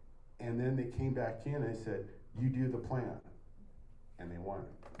 And then they came back in and said, you do the plan. And they won.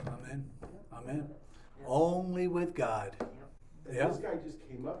 Amen. Amen. Only with God. Yeah. This guy just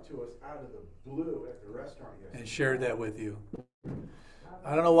came up to us out of the blue at the restaurant yesterday. And shared that with you.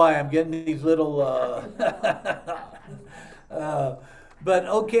 I don't know why I'm getting these little, but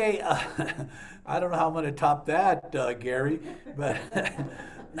okay, I don't know how I'm going to top that, Gary, but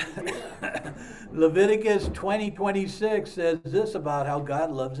Leviticus 20:26 says this about how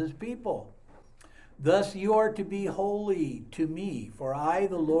God loves his people. Thus you are to be holy to me, for I,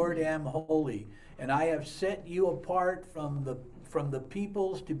 the Lord, am holy, and I have set you apart from the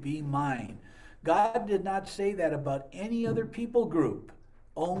peoples to be mine. God did not say that about any other people group,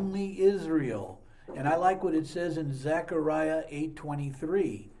 only Israel. And I like what it says in Zechariah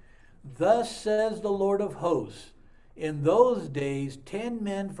 8:23. Thus says the Lord of hosts, in those days 10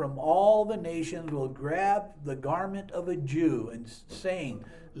 men from all the nations will grab the garment of a Jew and saying,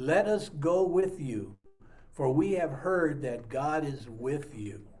 let us go with you, for we have heard that God is with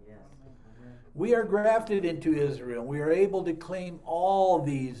you. We are grafted into Israel. We are able to claim all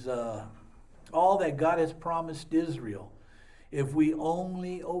that God has promised Israel. If we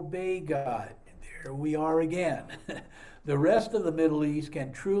only obey God, there we are again. The rest of the Middle East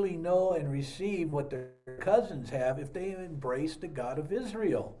can truly know and receive what their cousins have if they embrace the God of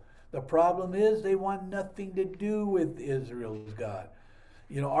Israel. The problem is they want nothing to do with Israel's God.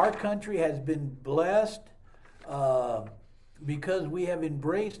 You know, our country has been blessed because we have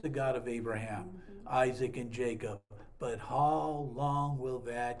embraced the God of Abraham, Isaac, and Jacob. But how long will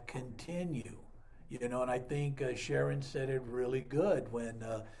that continue? You know, and I think Sharon said it really good when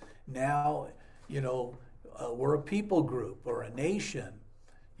now, you know, we're a people group or a nation,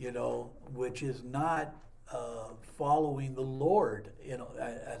 you know, which is not following the Lord, you know,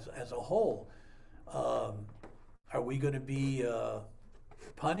 as a whole. Are we going to be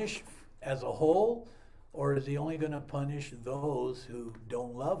punished as a whole, or is he only going to punish those who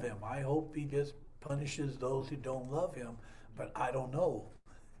don't love him? I hope he just punishes those who don't love him, but I don't know.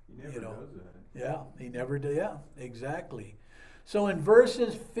 He never does that. Yeah, he never did. Yeah, exactly. So in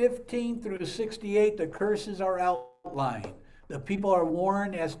verses 15 through 68, the curses are outlined. The people are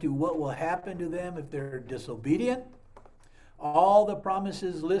warned as to what will happen to them if they're disobedient. All the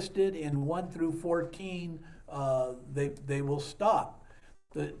promises listed in 1 through 14, they will stop.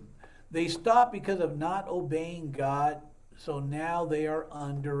 They stop because of not obeying God, so now they are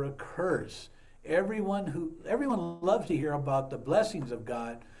under a curse. Everyone loves to hear about the blessings of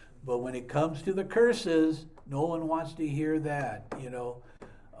God, but when it comes to the curses, no one wants to hear that, you know.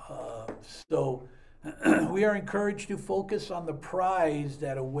 So we are encouraged to focus on the prize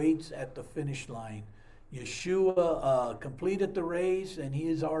that awaits at the finish line. Yeshua completed the race, and he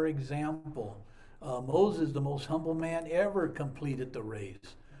is our example. Moses, the most humble man ever, completed the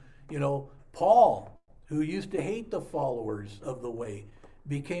race. You know, Paul, who used to hate the followers of the way,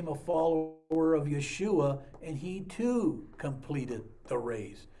 became a follower of Yeshua, and he too completed the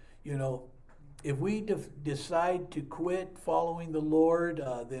race. You know, if we decide to quit following the Lord,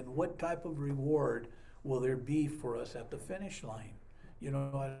 then what type of reward will there be for us at the finish line? You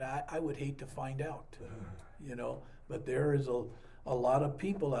know, I would hate to find out, you know, but there is a lot of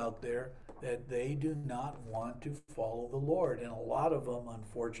people out there that they do not want to follow the Lord, and a lot of them,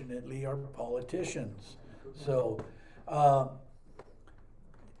 unfortunately, are politicians. So,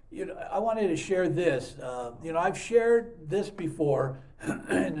 you know, I wanted to share this. You know, I've shared this before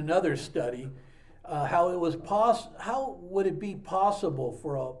in another study. How would it be possible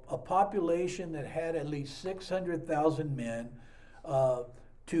for a population that had at least 600,000 men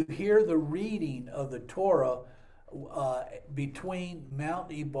to hear the reading of the Torah between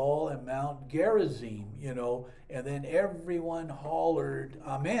Mount Ebal and Mount Gerizim, you know, and then everyone hollered,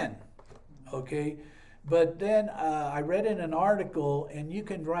 Amen, okay? But then I read in an article, and you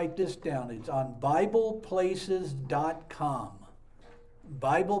can write this down. It's on BiblePlaces.com.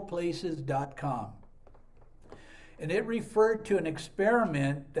 BiblePlaces.com. And it referred to an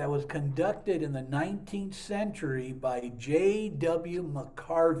experiment that was conducted in the 19th century by J.W.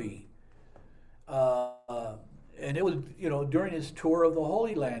 McCarvey. And it was, you know, during his tour of the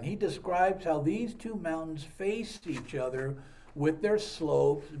Holy Land. He describes how these two mountains faced each other with their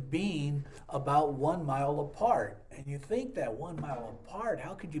slopes being about 1 mile apart. And you think that 1 mile apart,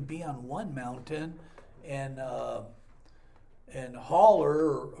 how could you be on one mountain and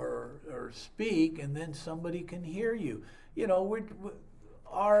holler or speak, and then somebody can hear you? You know,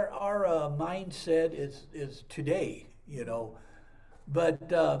 our mindset is today, you know,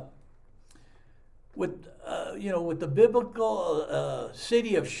 but with the biblical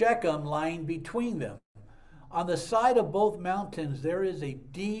city of Shechem lying between them. On the side of both mountains, there is a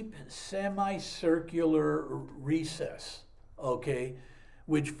deep semicircular recess, okay,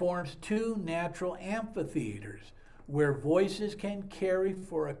 which forms two natural amphitheaters where voices can carry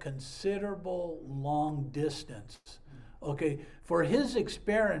for a considerable long distance. Okay, for his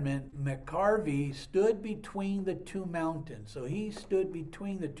experiment, McCarvey stood between the two mountains. So he stood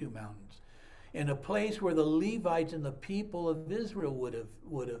between the two mountains in a place where the Levites and the people of Israel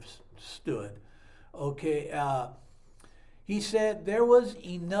would have stood. Okay, he said there was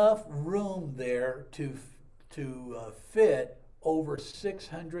enough room there to fit over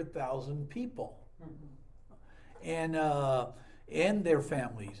 600,000 people, and their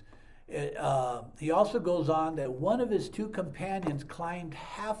families. He also goes on that one of his two companions climbed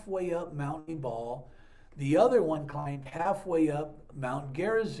halfway up Mount Ebal, the other one climbed halfway up Mount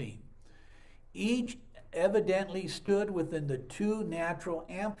Gerizim. Each evidently stood within the two natural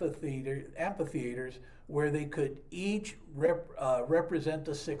amphitheaters where they could each represent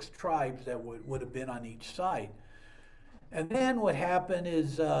the 6 tribes that would have been on each side. And then what happened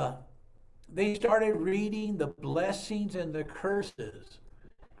is they started reading the blessings and the curses.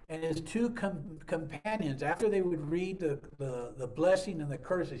 And his two companions, after they would read the blessing and the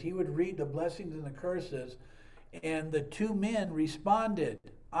curses, he would read the blessings and the curses, and the two men responded,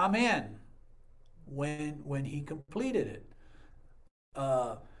 Amen, when he completed it.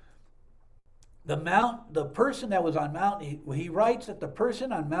 The The person that was on Mount, he writes that the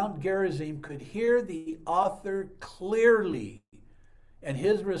person on Mount Gerizim could hear the author clearly, and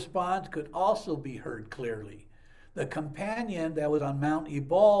his response could also be heard clearly. The companion that was on Mount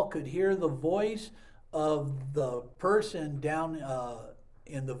Ebal could hear the voice of the person down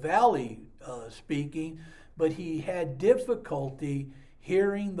in the valley speaking, but he had difficulty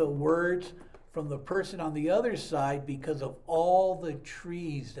hearing the words from the person on the other side because of all the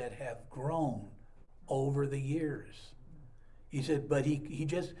trees that have grown over the years. He said, but he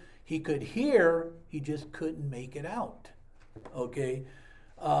could hear, he just couldn't make it out. Okay,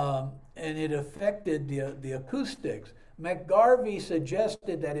 and it affected the acoustics. McGarvey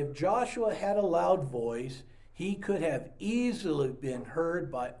suggested that if Joshua had a loud voice, he could have easily been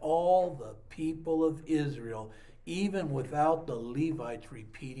heard by all the people of Israel, even without the Levites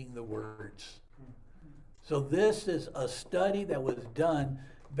repeating the words. So this is a study that was done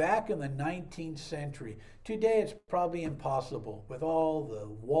back in the 19th century. Today it's probably impossible with all the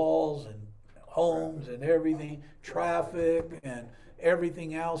walls and homes and everything, traffic and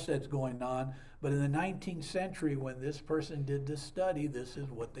everything else that's going on. But in the 19th century, when this person did this study, this is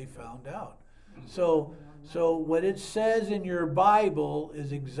what they found out. So what it says in your Bible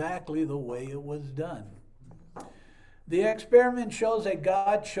is exactly the way it was done. The experiment shows that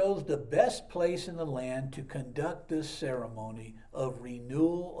God chose the best place in the land to conduct this ceremony of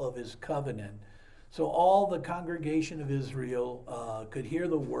renewal of his covenant. So all the congregation of Israel could hear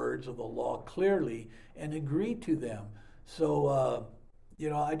the words of the law clearly and agree to them. So,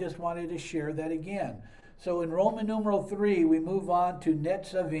 I just wanted to share that again. So in Roman numeral 3, we move on to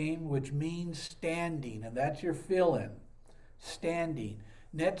Nitzavim, which means standing, and that's your fill-in, standing.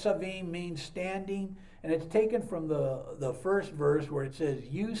 Nitzavim means standing, and it's taken from the first verse where it says,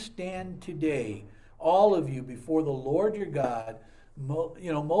 "You stand today, all of you, before the Lord your God."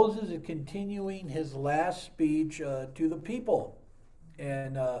 Moses is continuing his last speech to the people,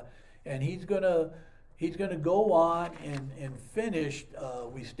 and he's gonna go on and finish.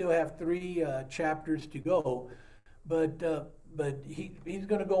 We still have 3 chapters to go, but he's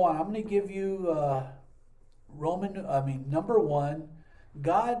gonna go on. I'm gonna give you number 1.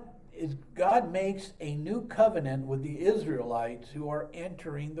 God makes a new covenant with the Israelites who are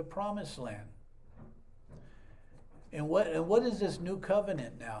entering the promised land. And what is this new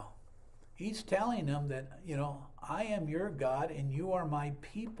covenant now? He's telling them that, I am your God and you are my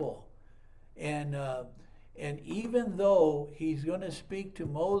people. And even though he's going to speak to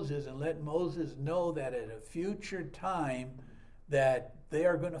Moses and let Moses know that at a future time that they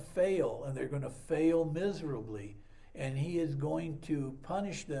are going to fail, and they're going to fail miserably, and he is going to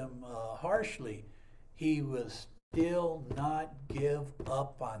punish them harshly, he will still not give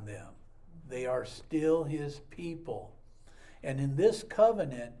up on them. They are still his people. And in this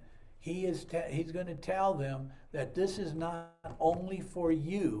covenant, he's going to tell them that this is not only for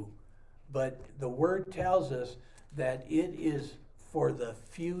you, but the word tells us that it is for the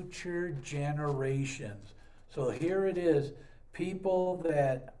future generations. So here it is, people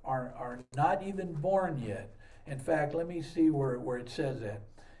that are not even born yet. In fact, let me see where it says that.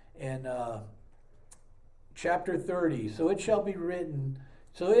 In chapter 30, so it shall be written,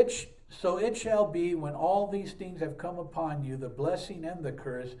 so it shall be when all these things have come upon you, the blessing and the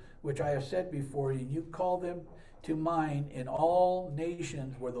curse, which I have set before you, and you call them to mind in all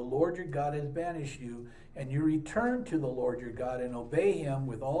nations where the Lord your God has banished you, and you return to the Lord your God and obey him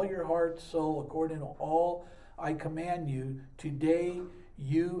with all your heart, soul, according to all I command you, today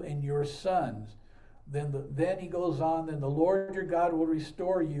you and your sons. Then he goes on, then the Lord your God will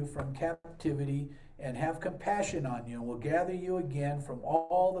restore you from captivity and have compassion on you, and will gather you again from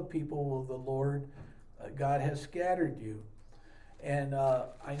all the people of the Lord God has scattered you. And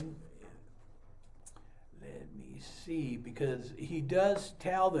let me see, because he does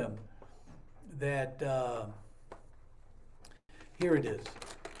tell them that, here it is.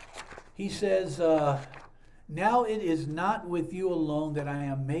 He says, now it is not with you alone that I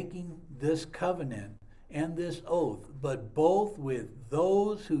am making this covenant and this oath, but both with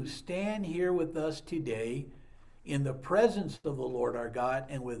those who stand here with us today in the presence of the Lord our God,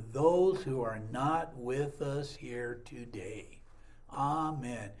 and with those who are not with us here today.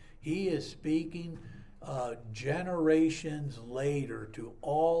 Amen. He is speaking generations later to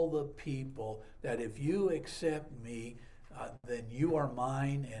all the people that if you accept me, then you are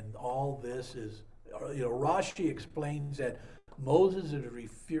mine, and all this is, Rashi explains that Moses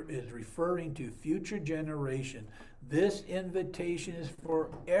is referring to future generation. This invitation is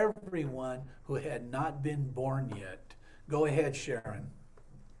for everyone who had not been born yet. Go ahead, Sharon.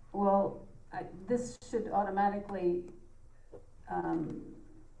 Well, this should automatically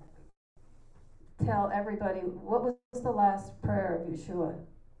tell everybody, what was the last prayer of Yeshua?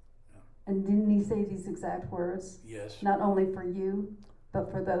 And didn't he say these exact words? Yes. Not only for you, but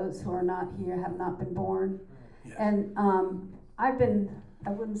for those who are not here, have not been born. Yes. And I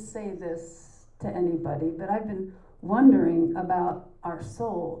wouldn't say this to anybody, but I've been wondering about our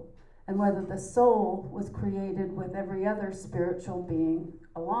soul and whether the soul was created with every other spiritual being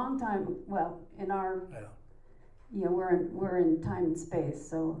a long time, well, in our, you know, we're in time and space,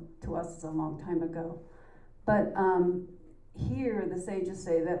 so to us it's a long time ago. But here the sages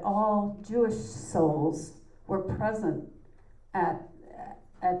say that all Jewish souls were present at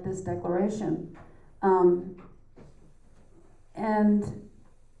this declaration. And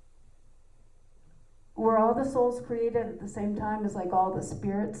were all the souls created at the same time as like all the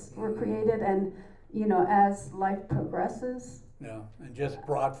spirits were created? And, you know, as life progresses? Yeah, and just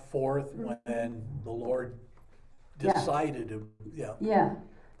brought forth when the Lord decided to, yeah. Yeah.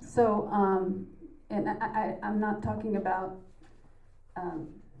 So, and I'm not talking about,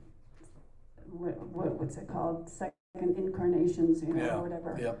 what's it called? Second incarnations, you know, or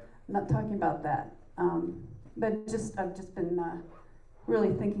whatever. Yeah. I'm not talking about that. But I've just been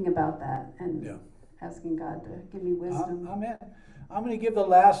really thinking about that and asking God to give me wisdom. I'm going to give the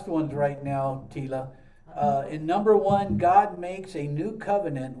last ones right now, Tila. In number 1, God makes a new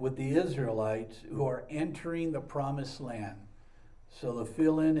covenant with the Israelites who are entering the promised land. So the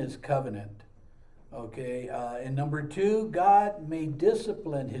fill-in is covenant. Okay. In number 2, God may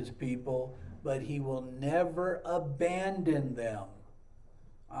discipline his people, but he will never abandon them.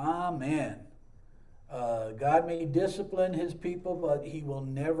 Amen. God may discipline his people, but he will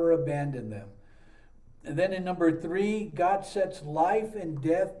never abandon them. And then in number 3, God sets life and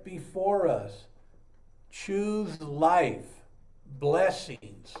death before us. Choose life,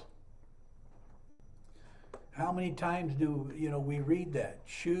 blessings. How many times do we read that?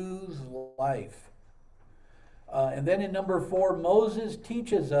 Choose life. And then in number 4, Moses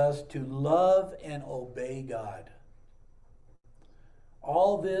teaches us to love and obey God.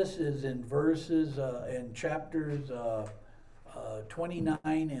 All this is in verses, in chapters 29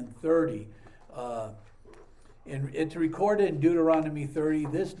 and 30. And it's recorded in Deuteronomy 30,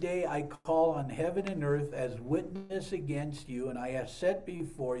 "This day I call on heaven and earth as witness against you, and I have set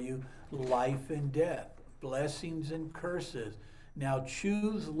before you life and death, blessings and curses. Now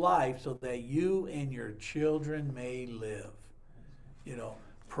choose life so that you and your children may live."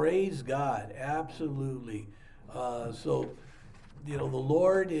 Praise God, absolutely. So, the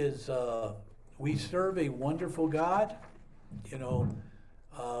Lord is, we serve a wonderful God.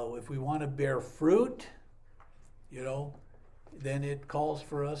 If we want to bear fruit, then it calls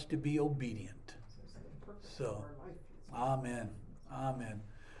for us to be obedient. So, amen. Amen.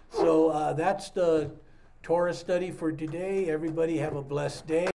 So that's the Torah study for today. Everybody have a blessed day.